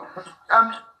so on.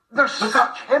 There's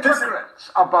such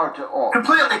hypocrites about it all.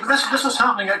 Completely. This is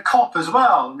happening at COP as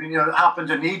well. I mean, it happened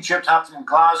in Egypt, happened in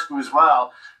Glasgow as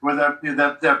well, where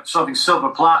they're serving silver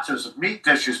platters of meat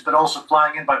dishes, but also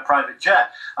flying in by private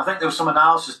jet. I think there was some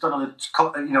analysis done on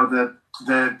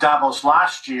the Davos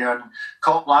last year and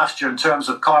COP last year in terms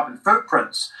of carbon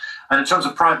footprints. And in terms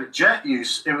of private jet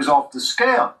use, it was off the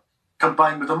scale,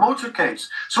 combined with the motorcades.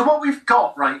 So what we've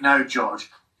got right now, George,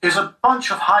 is a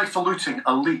bunch of highfalutin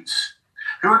elites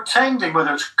who are attending,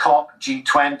 whether it's COP,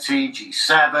 G20,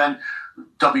 G7,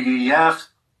 WEF,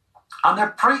 and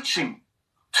they're preaching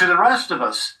to the rest of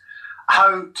us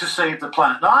how to save the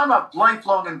planet. Now, I'm a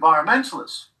lifelong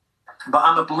environmentalist, but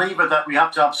I'm a believer that we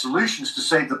have to have solutions to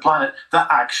save the planet that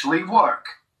actually work.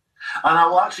 And I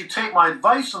will actually take my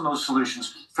advice on those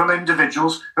solutions from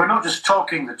individuals who are not just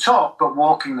talking the talk, but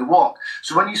walking the walk.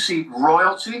 So when you see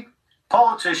royalty,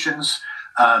 politicians,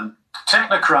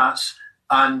 technocrats,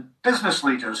 and business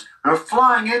leaders who are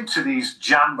flying into these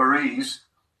jamborees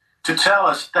to tell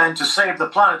us then to save the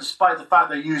planet despite the fact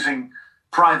they're using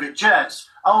private jets,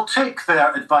 I'll take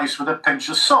their advice with a pinch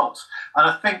of salt. And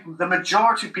I think the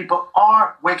majority of people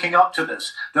are waking up to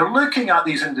this. They're looking at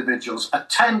these individuals,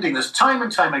 attending this time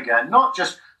and time again, not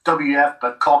just WF,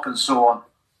 but COP and so on,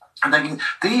 and thinking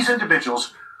these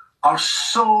individuals are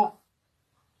so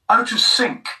out of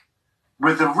sync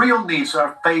with the real needs that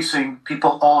are facing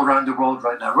people all around the world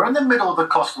right now. We're in the middle of a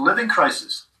cost of living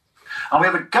crisis. And we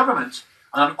have a government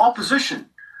and an opposition,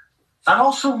 and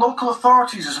also local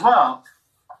authorities as well,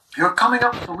 who are coming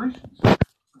up with solutions that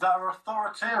are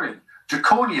authoritarian,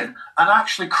 draconian, and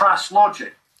actually crass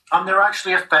logic. And they're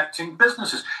actually affecting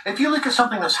businesses. If you look at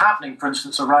something that's happening, for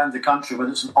instance, around the country,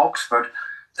 whether it's in Oxford,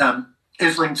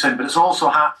 Islington, but it's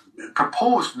also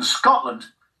proposed in Scotland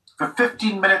for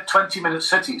 15-minute, 20-minute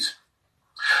cities,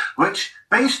 which,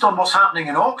 based on what's happening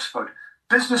in Oxford,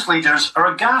 business leaders are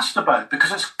aghast about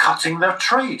because it's cutting their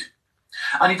trade.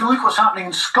 And if you look what's happening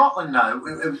in Scotland now,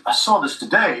 I saw this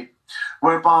today,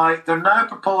 whereby they're now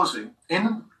proposing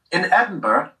in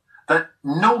Edinburgh that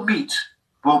no meat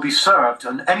will be served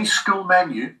on any school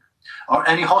menu or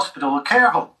any hospital or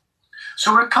care home.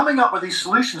 So we're coming up with these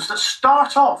solutions that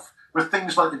start off with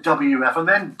things like the WF and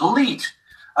then bleed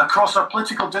across our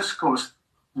political discourse,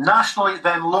 nationally,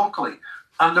 then locally.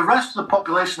 And the rest of the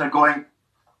population are going,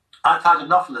 I've had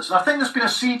enough of this. And I think there's been a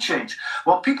sea change.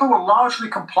 While people were largely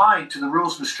compliant to the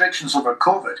rules and restrictions over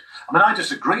COVID, I mean, I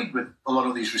disagreed with a lot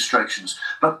of these restrictions,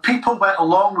 but people went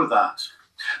along with that.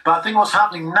 But I think what's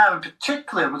happening now, in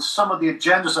particular with some of the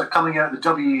agendas that are coming out of the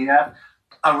WEF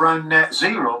around net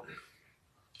zero,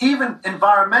 even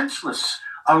environmentalists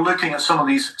are looking at some of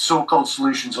these so-called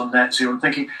solutions on net zero and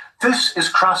thinking, this is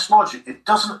crass logic. It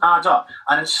doesn't add up.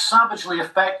 And it's savagely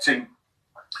affecting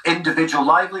individual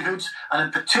livelihoods, and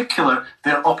in particular,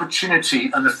 their opportunity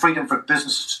and the freedom for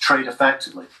businesses to trade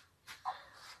effectively.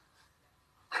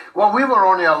 Well, we were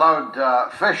only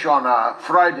allowed fish on a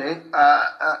Friday.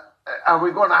 Are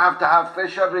we going to have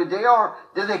fish every day, or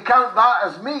do they count that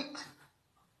as meat?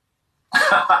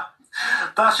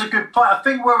 That's a good point. I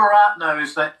think where we're at now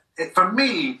is that, for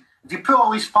me, if you put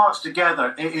all these parts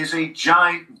together, it is a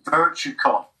giant virtue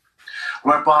cop.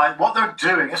 whereby what they're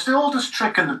doing, it's the oldest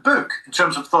trick in the book in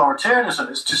terms of authoritarianism,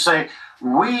 is to say,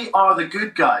 we are the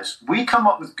good guys, we come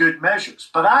up with good measures,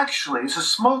 but actually it's a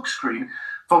smokescreen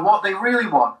for what they really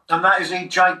want, and that is a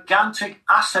gigantic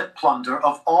asset plunder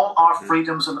of all our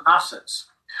freedoms and assets.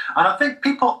 And I think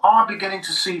people are beginning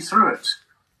to see through it.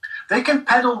 They can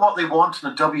peddle what they want in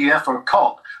the WF or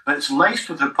COP, but it's laced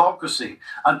with hypocrisy.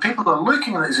 And people are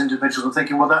looking at these individuals and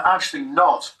thinking, well, they're actually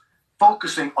not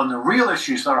focusing on the real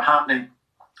issues that are happening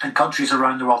in countries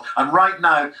around the world. And right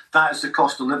now, that is the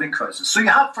cost of living crisis. So you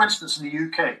have, for instance, in the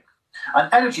UK, an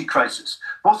energy crisis,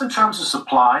 both in terms of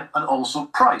supply and also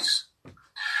price.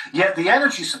 Yet the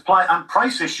energy supply and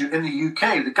price issue in the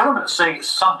UK, the government is saying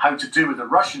it's somehow to do with the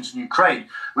Russians in Ukraine,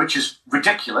 which is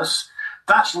ridiculous.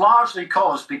 That's largely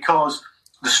caused because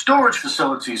the storage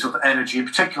facilities of energy, in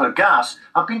particular gas,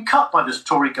 have been cut by this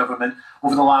Tory government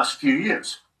over the last few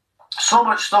years. So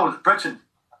much so that Britain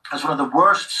has one of the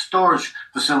worst storage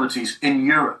facilities in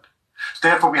Europe.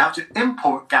 Therefore, we have to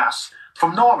import gas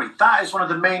from Norway. That is one of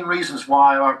the main reasons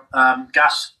why our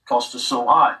gas costs are so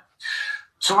high.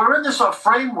 So we're in this sort of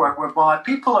framework whereby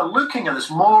people are looking at this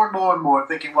more and more and more,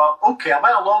 thinking, well, okay, I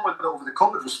went along with it over the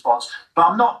COVID response, but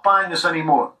I'm not buying this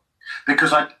anymore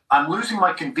because I'm losing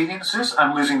my conveniences,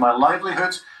 I'm losing my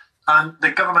livelihoods, and the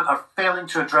government are failing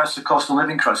to address the cost of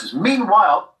living crisis.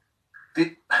 Meanwhile,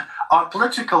 our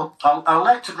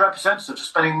elected representatives are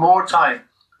spending more time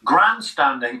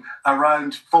grandstanding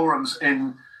around forums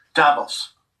in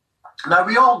Davos. Now,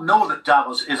 we all know that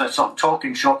Davos is a sort of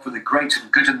talking shop for the great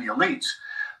and good and the elites,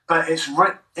 but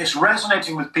it's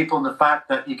resonating with people in the fact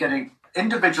that you're getting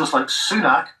individuals like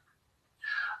Sunak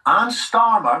and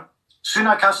Starmer.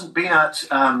 Sunak hasn't been at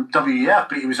WEF,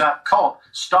 but he was at COP.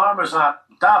 Starmer's at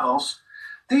Davos.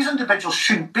 These individuals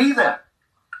shouldn't be there.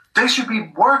 They should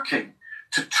be working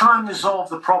to try and resolve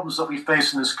the problems that we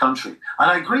face in this country.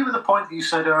 And I agree with the point that you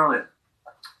said earlier.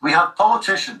 We have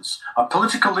politicians, our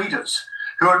political leaders,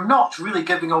 who are not really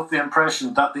giving off the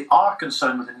impression that they are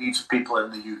concerned with the needs of people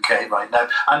in the UK right now.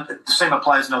 And the same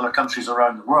applies in other countries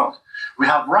around the world. We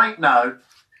have right now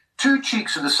two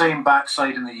cheeks of the same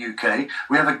backside in the UK.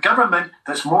 We have a government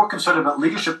that's more concerned about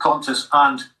leadership contests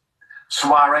and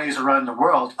soirees around the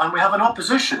world. And we have an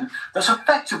opposition that's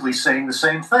effectively saying the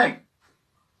same thing.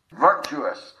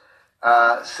 Virtuous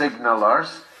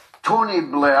signallers, Tony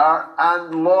Blair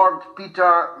and Lord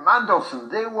Peter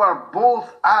Mandelson. They were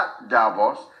both at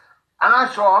Davos, and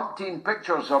I saw umpteen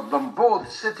pictures of them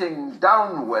both sitting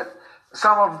down with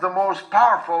some of the most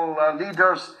powerful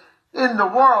leaders in the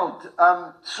world.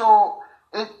 So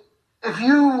if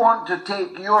you want to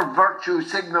take your virtue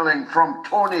signalling from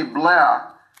Tony Blair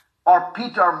or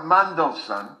Peter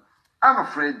Mandelson, I'm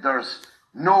afraid there's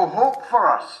no hope for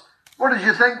us. What did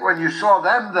you think when you saw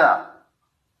them there?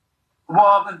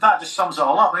 Well, that just sums it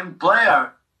all up. I mean,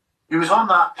 Blair, he was on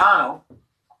that panel,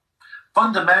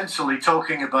 fundamentally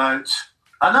talking about,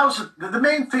 and that was the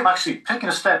main theme, actually, taking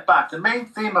a step back, the main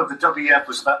theme of the WEF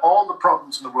was about all the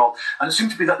problems in the world, and it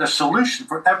seemed to be that their solution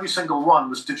for every single one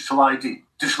was digital ID,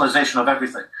 digitalization of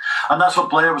everything. And that's what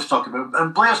Blair was talking about.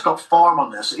 And Blair's got form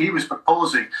on this. He was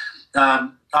proposing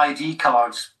ID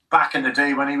cards back in the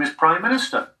day when he was Prime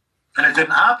Minister, and it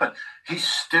didn't happen. He's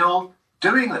still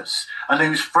doing this, and he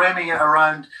was framing it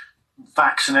around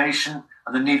vaccination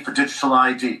and the need for digital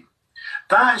ID.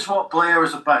 That is what Blair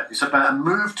is about. It's about a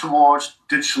move towards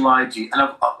digital ID,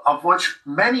 and of which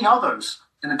many others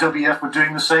in the WEF were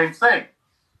doing the same thing.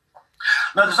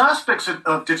 Now, there's aspects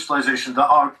of digitalization that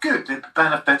are good, that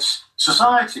benefits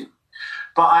society.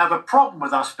 But I have a problem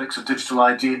with aspects of digital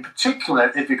ID, in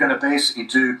particular if you're going to basically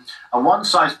do a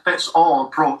one-size-fits-all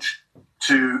approach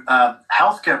to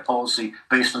healthcare policy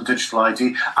based on digital ID,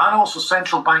 and also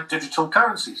central bank digital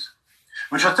currencies,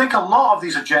 which I think a lot of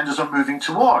these agendas are moving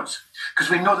towards,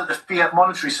 because we know that the fiat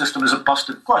monetary system is a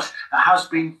busted flush. It has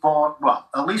been for, well,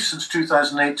 at least since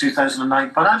 2008,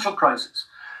 2009 financial crisis.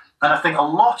 And I think a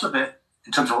lot of it,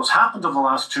 in terms of what's happened over the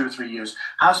last 2 or 3 years,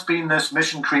 has been this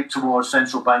mission creep towards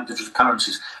central bank digital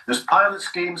currencies. There's pilot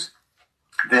schemes.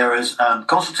 There is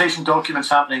consultation documents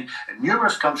happening in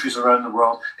numerous countries around the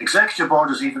world, executive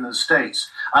orders even in the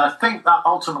States. And I think that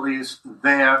ultimately is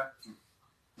their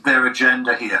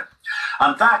agenda here.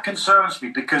 And that concerns me,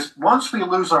 because once we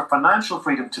lose our financial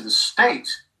freedom to the state,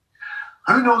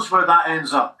 who knows where that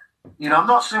ends up? You know, I'm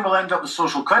not saying we'll end up with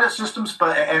social credit systems,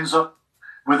 but it ends up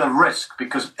with a risk,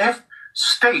 because if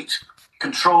state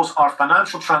controls our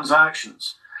financial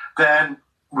transactions, then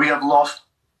we have lost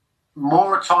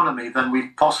more autonomy than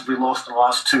we've possibly lost in the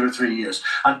last 2 or 3 years.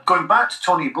 And going back to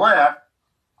Tony Blair,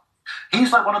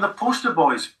 he's like one of the poster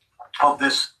boys of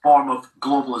this form of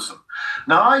globalism.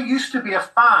 Now, I used to be a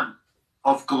fan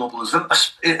of globalism,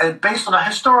 based on a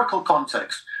historical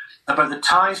context about the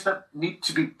ties that need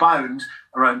to be bound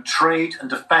around trade and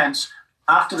defence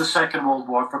after the Second World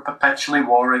War for perpetually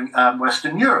warring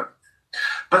Western Europe.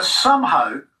 But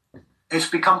somehow it's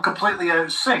become completely out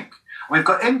of sync. We've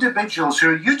got individuals who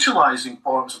are utilising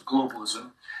forms of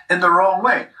globalism in the wrong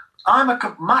way. I'm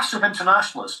a massive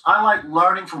internationalist. I like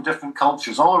learning from different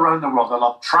cultures all around the world. I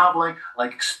love travelling, I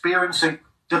like experiencing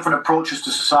different approaches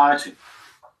to society.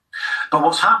 But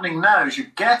what's happening now is you're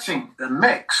getting a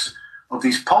mix of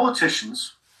these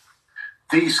politicians,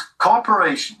 these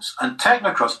corporations and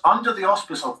technocrats under the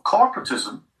auspice of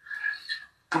corporatism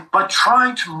by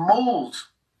trying to mould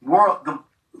the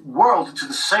world into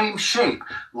the same shape,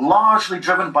 largely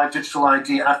driven by digital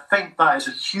ID. I think that is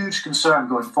a huge concern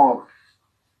going forward.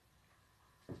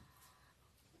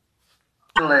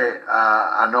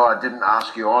 I know I didn't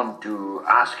ask you on to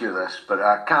ask you this, but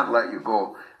I can't let you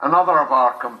go. Another of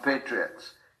our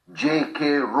compatriots,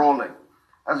 J.K. Rowling,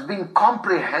 has been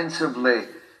comprehensively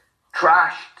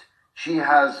trashed. She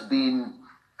has been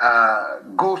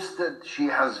ghosted. She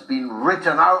has been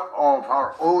written out of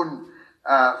her own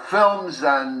films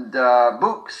and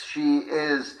books. She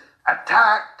is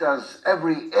attacked as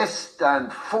every ist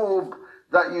and phobe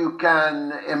that you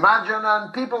can imagine,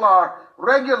 and people are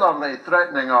regularly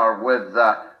threatening her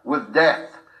with death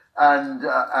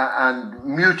and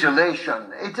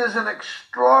mutilation. It is an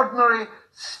extraordinary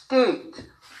state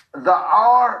that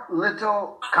our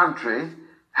little country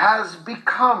has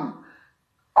become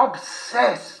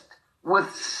obsessed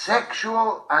with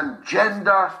sexual and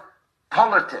gender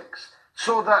politics,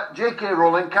 so that J.K.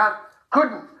 Rowling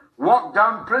couldn't walk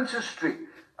down Princess Street,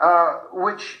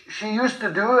 which she used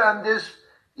to do and is,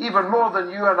 even more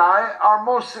than you and I, our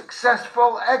most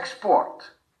successful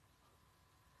export.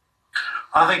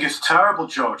 I think it's terrible,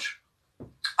 George.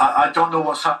 I don't know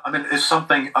what's happened. I mean, it's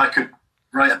something I could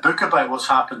write a book about what's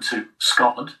happened to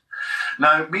Scotland.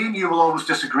 Now, me and you will always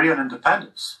disagree on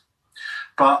independence,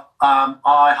 but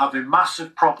I have a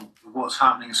massive problem with what's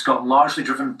happening in Scotland, largely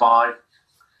driven by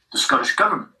the Scottish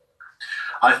government.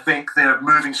 I think they're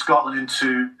moving Scotland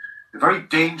into a very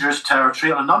dangerous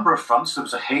territory on a number of fronts. There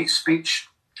was a hate speech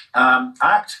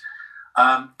act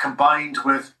combined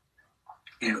with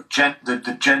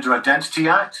the Gender Identity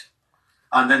Act,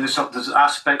 and then there's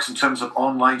aspects in terms of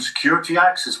online security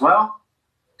acts as well.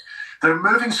 They're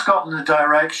moving Scotland in a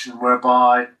direction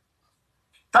whereby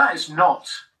that is not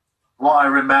what I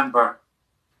remember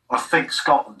or think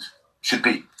Scotland should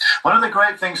be. One of the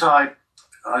great things I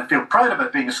feel proud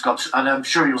about being a Scots, and I'm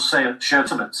sure you'll share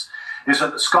sentiments, is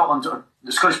that the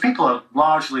Scottish people are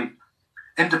largely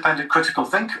independent critical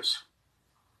thinkers.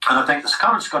 And I think the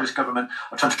current Scottish government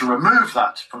are trying to remove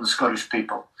that from the Scottish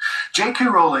people. J.K.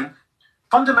 Rowling,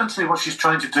 fundamentally what she's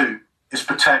trying to do is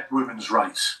protect women's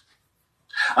rights.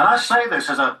 And I say this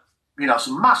as a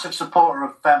massive supporter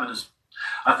of feminism.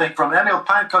 I think from Emil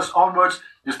Pankhurst onwards,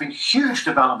 there's been huge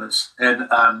developments in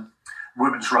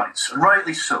women's rights, and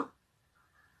rightly so.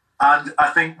 And I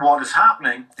think what is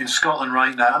happening in Scotland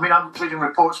right now, I mean, I'm reading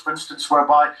reports, for instance,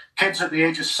 whereby kids at the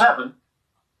age of 7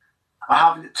 are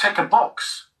having to tick a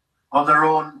box on their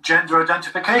own gender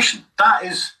identification.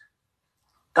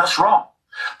 That's wrong.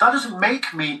 That doesn't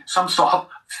make me some sort of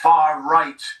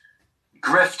far-right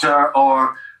grifter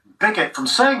or bigot from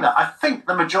saying that. I think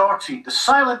the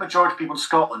silent majority of people in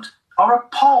Scotland are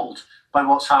appalled by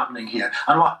what's happening here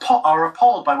and are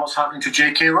appalled by what's happening to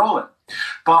J.K. Rowling.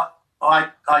 But I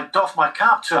doff my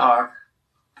cap to her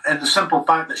in the simple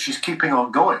fact that she's keeping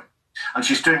on going. And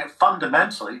she's doing it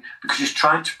fundamentally because she's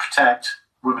trying to protect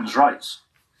women's rights.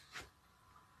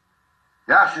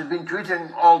 Yeah, she's been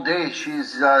tweeting all day.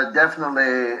 She's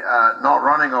definitely not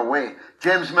running away.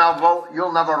 James Melville,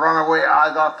 you'll never run away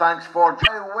either. Thanks for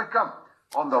Joy Wickham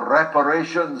on the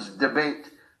reparations debate,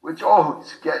 which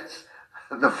always gets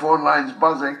the phone lines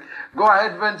buzzing. Go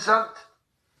ahead, Vincent.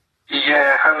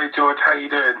 Yeah, hello, George. How you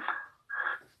doing?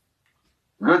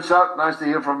 Good, sir. Nice to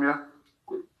hear from you.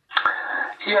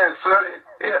 Yeah, so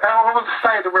I want to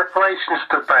say the reparations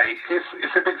debate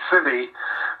is a bit silly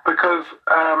because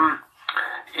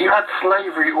you had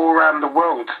slavery all around the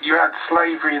world. You had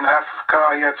slavery in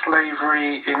Africa, you had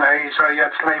slavery in Asia, you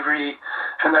had slavery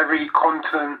in every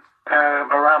continent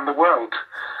around the world.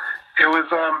 It was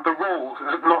the rule,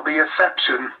 not the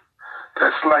exception,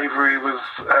 that slavery was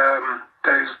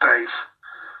those days.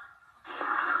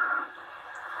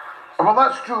 Well,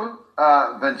 that's true,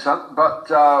 Vincent, but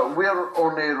we're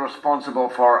only responsible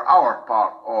for our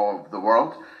part of the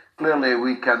world. Clearly,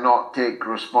 we cannot take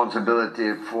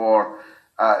responsibility for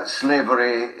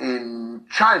slavery in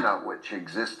China, which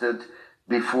existed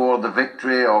before the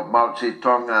victory of Mao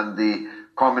Zedong and the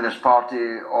Communist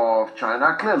Party of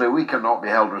China. Clearly, we cannot be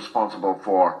held responsible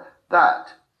for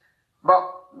that. But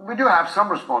we do have some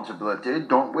responsibility,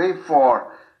 don't we,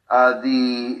 for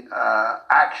the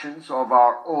actions of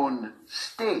our own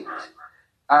state.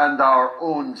 And our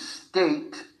own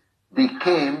state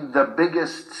became the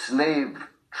biggest slave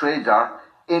trader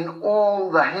in all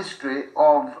the history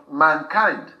of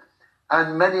mankind.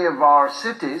 And many of our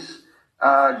cities,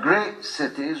 great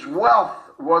cities, wealth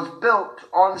was built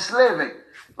on slaving,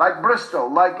 like Bristol,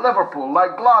 like Liverpool,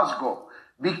 like Glasgow,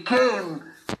 became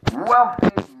wealthy,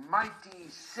 mighty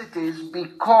cities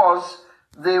because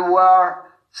they were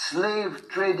slave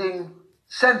trading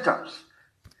centers.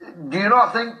 Do you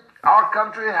not think our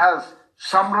country has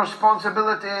some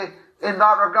responsibility in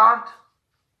that regard?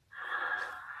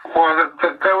 Well,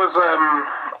 there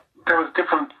was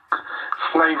different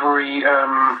slavery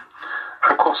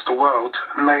across the world,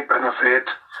 and they benefit.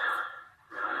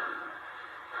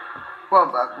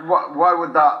 Well,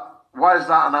 why is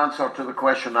that an answer to the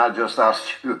question I just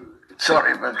asked you?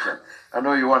 Sorry, Vincent. I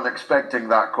know you weren't expecting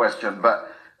that question, but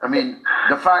I mean,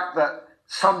 the fact that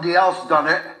somebody else done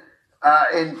it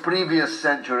in previous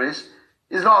centuries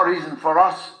is not a reason for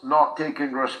us not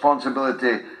taking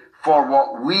responsibility for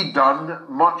what we done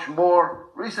much more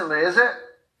recently, is it?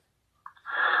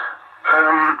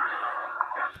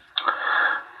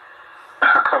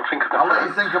 I can't think about it. I'll let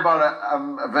you think about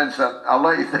it, Vincent. I'll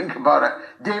let you think about it.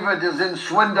 David is in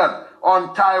Swindon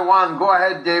on Taiwan. Go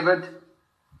ahead, David.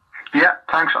 Yeah,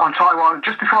 thanks. On Taiwan,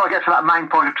 just before I get to that main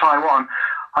point of Taiwan,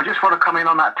 I just want to come in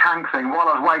on that tank thing. While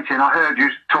I was waiting, I heard you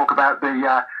talk about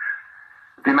the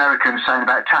Americans saying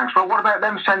about tanks. But what about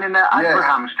them sending their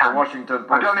Abrams tanks? The Washington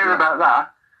Post, I don't hear about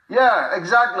that. Yeah,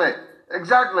 exactly.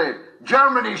 Exactly.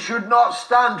 Germany should not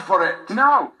stand for it.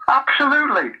 No,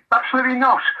 absolutely. Absolutely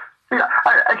not. Yeah,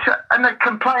 and they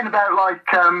complain about, like,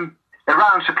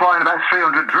 Iran supplying about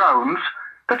 300 drones.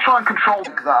 They try and control...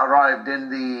 That arrived in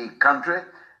the country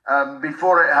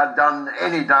before it had done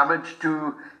any damage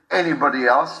to anybody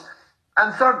else.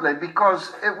 And thirdly,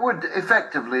 because it would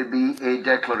effectively be a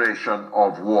declaration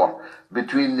of war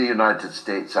between the United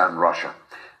States and Russia.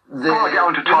 The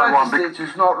United States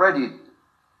is not ready.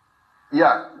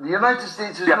 Yeah, the United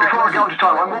States is not ready. Before I go on to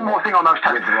Taiwan, one more thing on those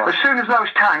tanks. As soon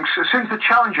as the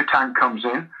Challenger tank comes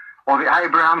in, or the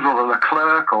Abrams, or the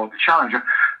Leclerc, or the Challenger,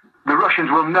 the Russians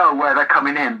will know where they're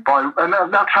coming in, and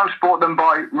they'll transport them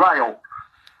by rail.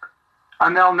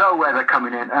 And they'll know where they're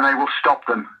coming in, and they will stop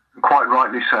them, quite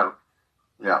rightly so.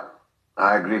 Yeah,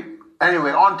 I agree.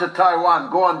 Anyway, on to Taiwan.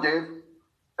 Go on, Dave.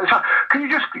 So, can you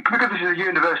just, because this is the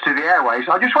University of the Airways,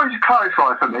 I just wanted to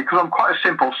clarify for me, because I'm quite a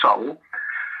simple soul.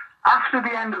 After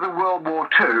the end of the World War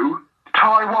II,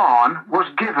 Taiwan was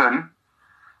given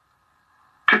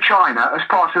to China as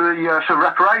part of the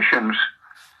reparations.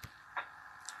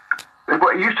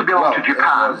 It used to belong to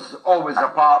Japan. It was always a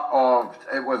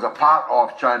part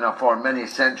of China for many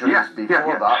centuries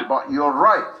before that. But you're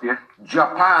right. Yeah.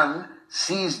 Japan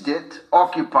seized it,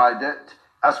 occupied it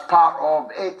as part of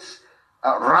its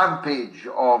rampage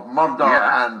of murder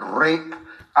and rape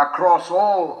across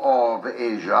all of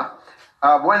Asia.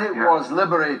 When it was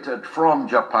liberated from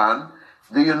Japan,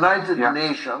 the United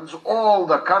Nations, all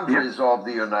the countries of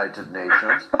the United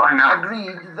Nations,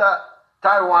 agreed that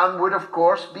Taiwan would, of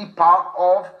course, be part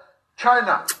of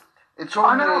China. It's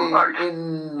only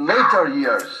in later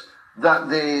years that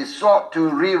they sought to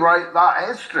rewrite that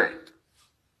history.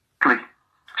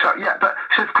 So,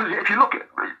 because if you look at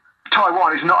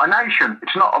Taiwan, is not a nation.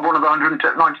 It's not one of the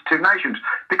 192 nations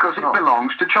because it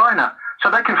belongs to China. So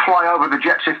they can fly over the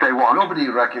jets if they want. Nobody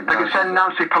recognizes. They can send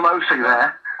Nancy Pelosi there.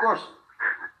 Of course.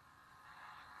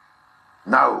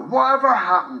 Now, whatever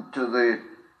happened to the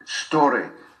story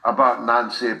about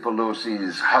Nancy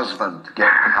Pelosi's husband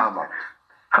getting hammered?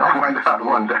 I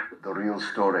wonder the real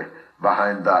story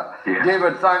behind that. Yeah.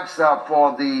 David, thanks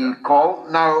for the call.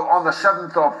 Now, on the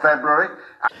 7th of February...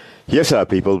 Yes, sir,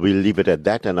 people, we'll leave it at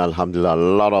that. And alhamdulillah, a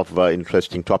lot of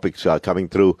interesting topics are coming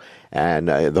through. And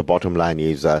the bottom line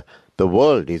is the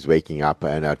world is waking up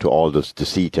and to all this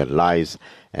deceit and lies.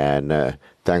 And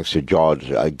thanks to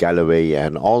George Galloway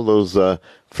and all those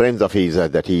friends of his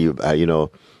that he,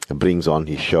 brings on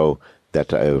his show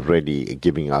that are really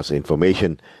giving us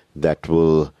information that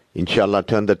will, inshallah,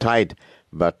 turn the tide.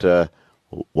 But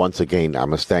once again, I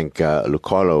must thank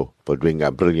Lucolo for doing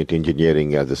brilliant engineering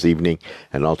this evening,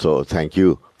 and also thank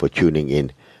you for tuning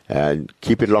in. And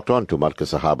keep it locked on to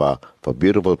Markaz Sahaba for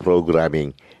beautiful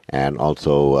programming, and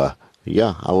also,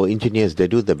 our engineers, they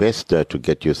do the best to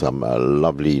get you some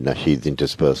lovely nasheeds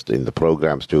interspersed in the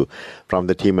programs too. From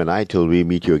the team and I, till we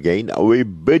meet you again, we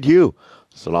bid you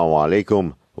Assalamu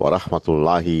alaikum wa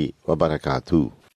rahmatullahi wa barakatuh.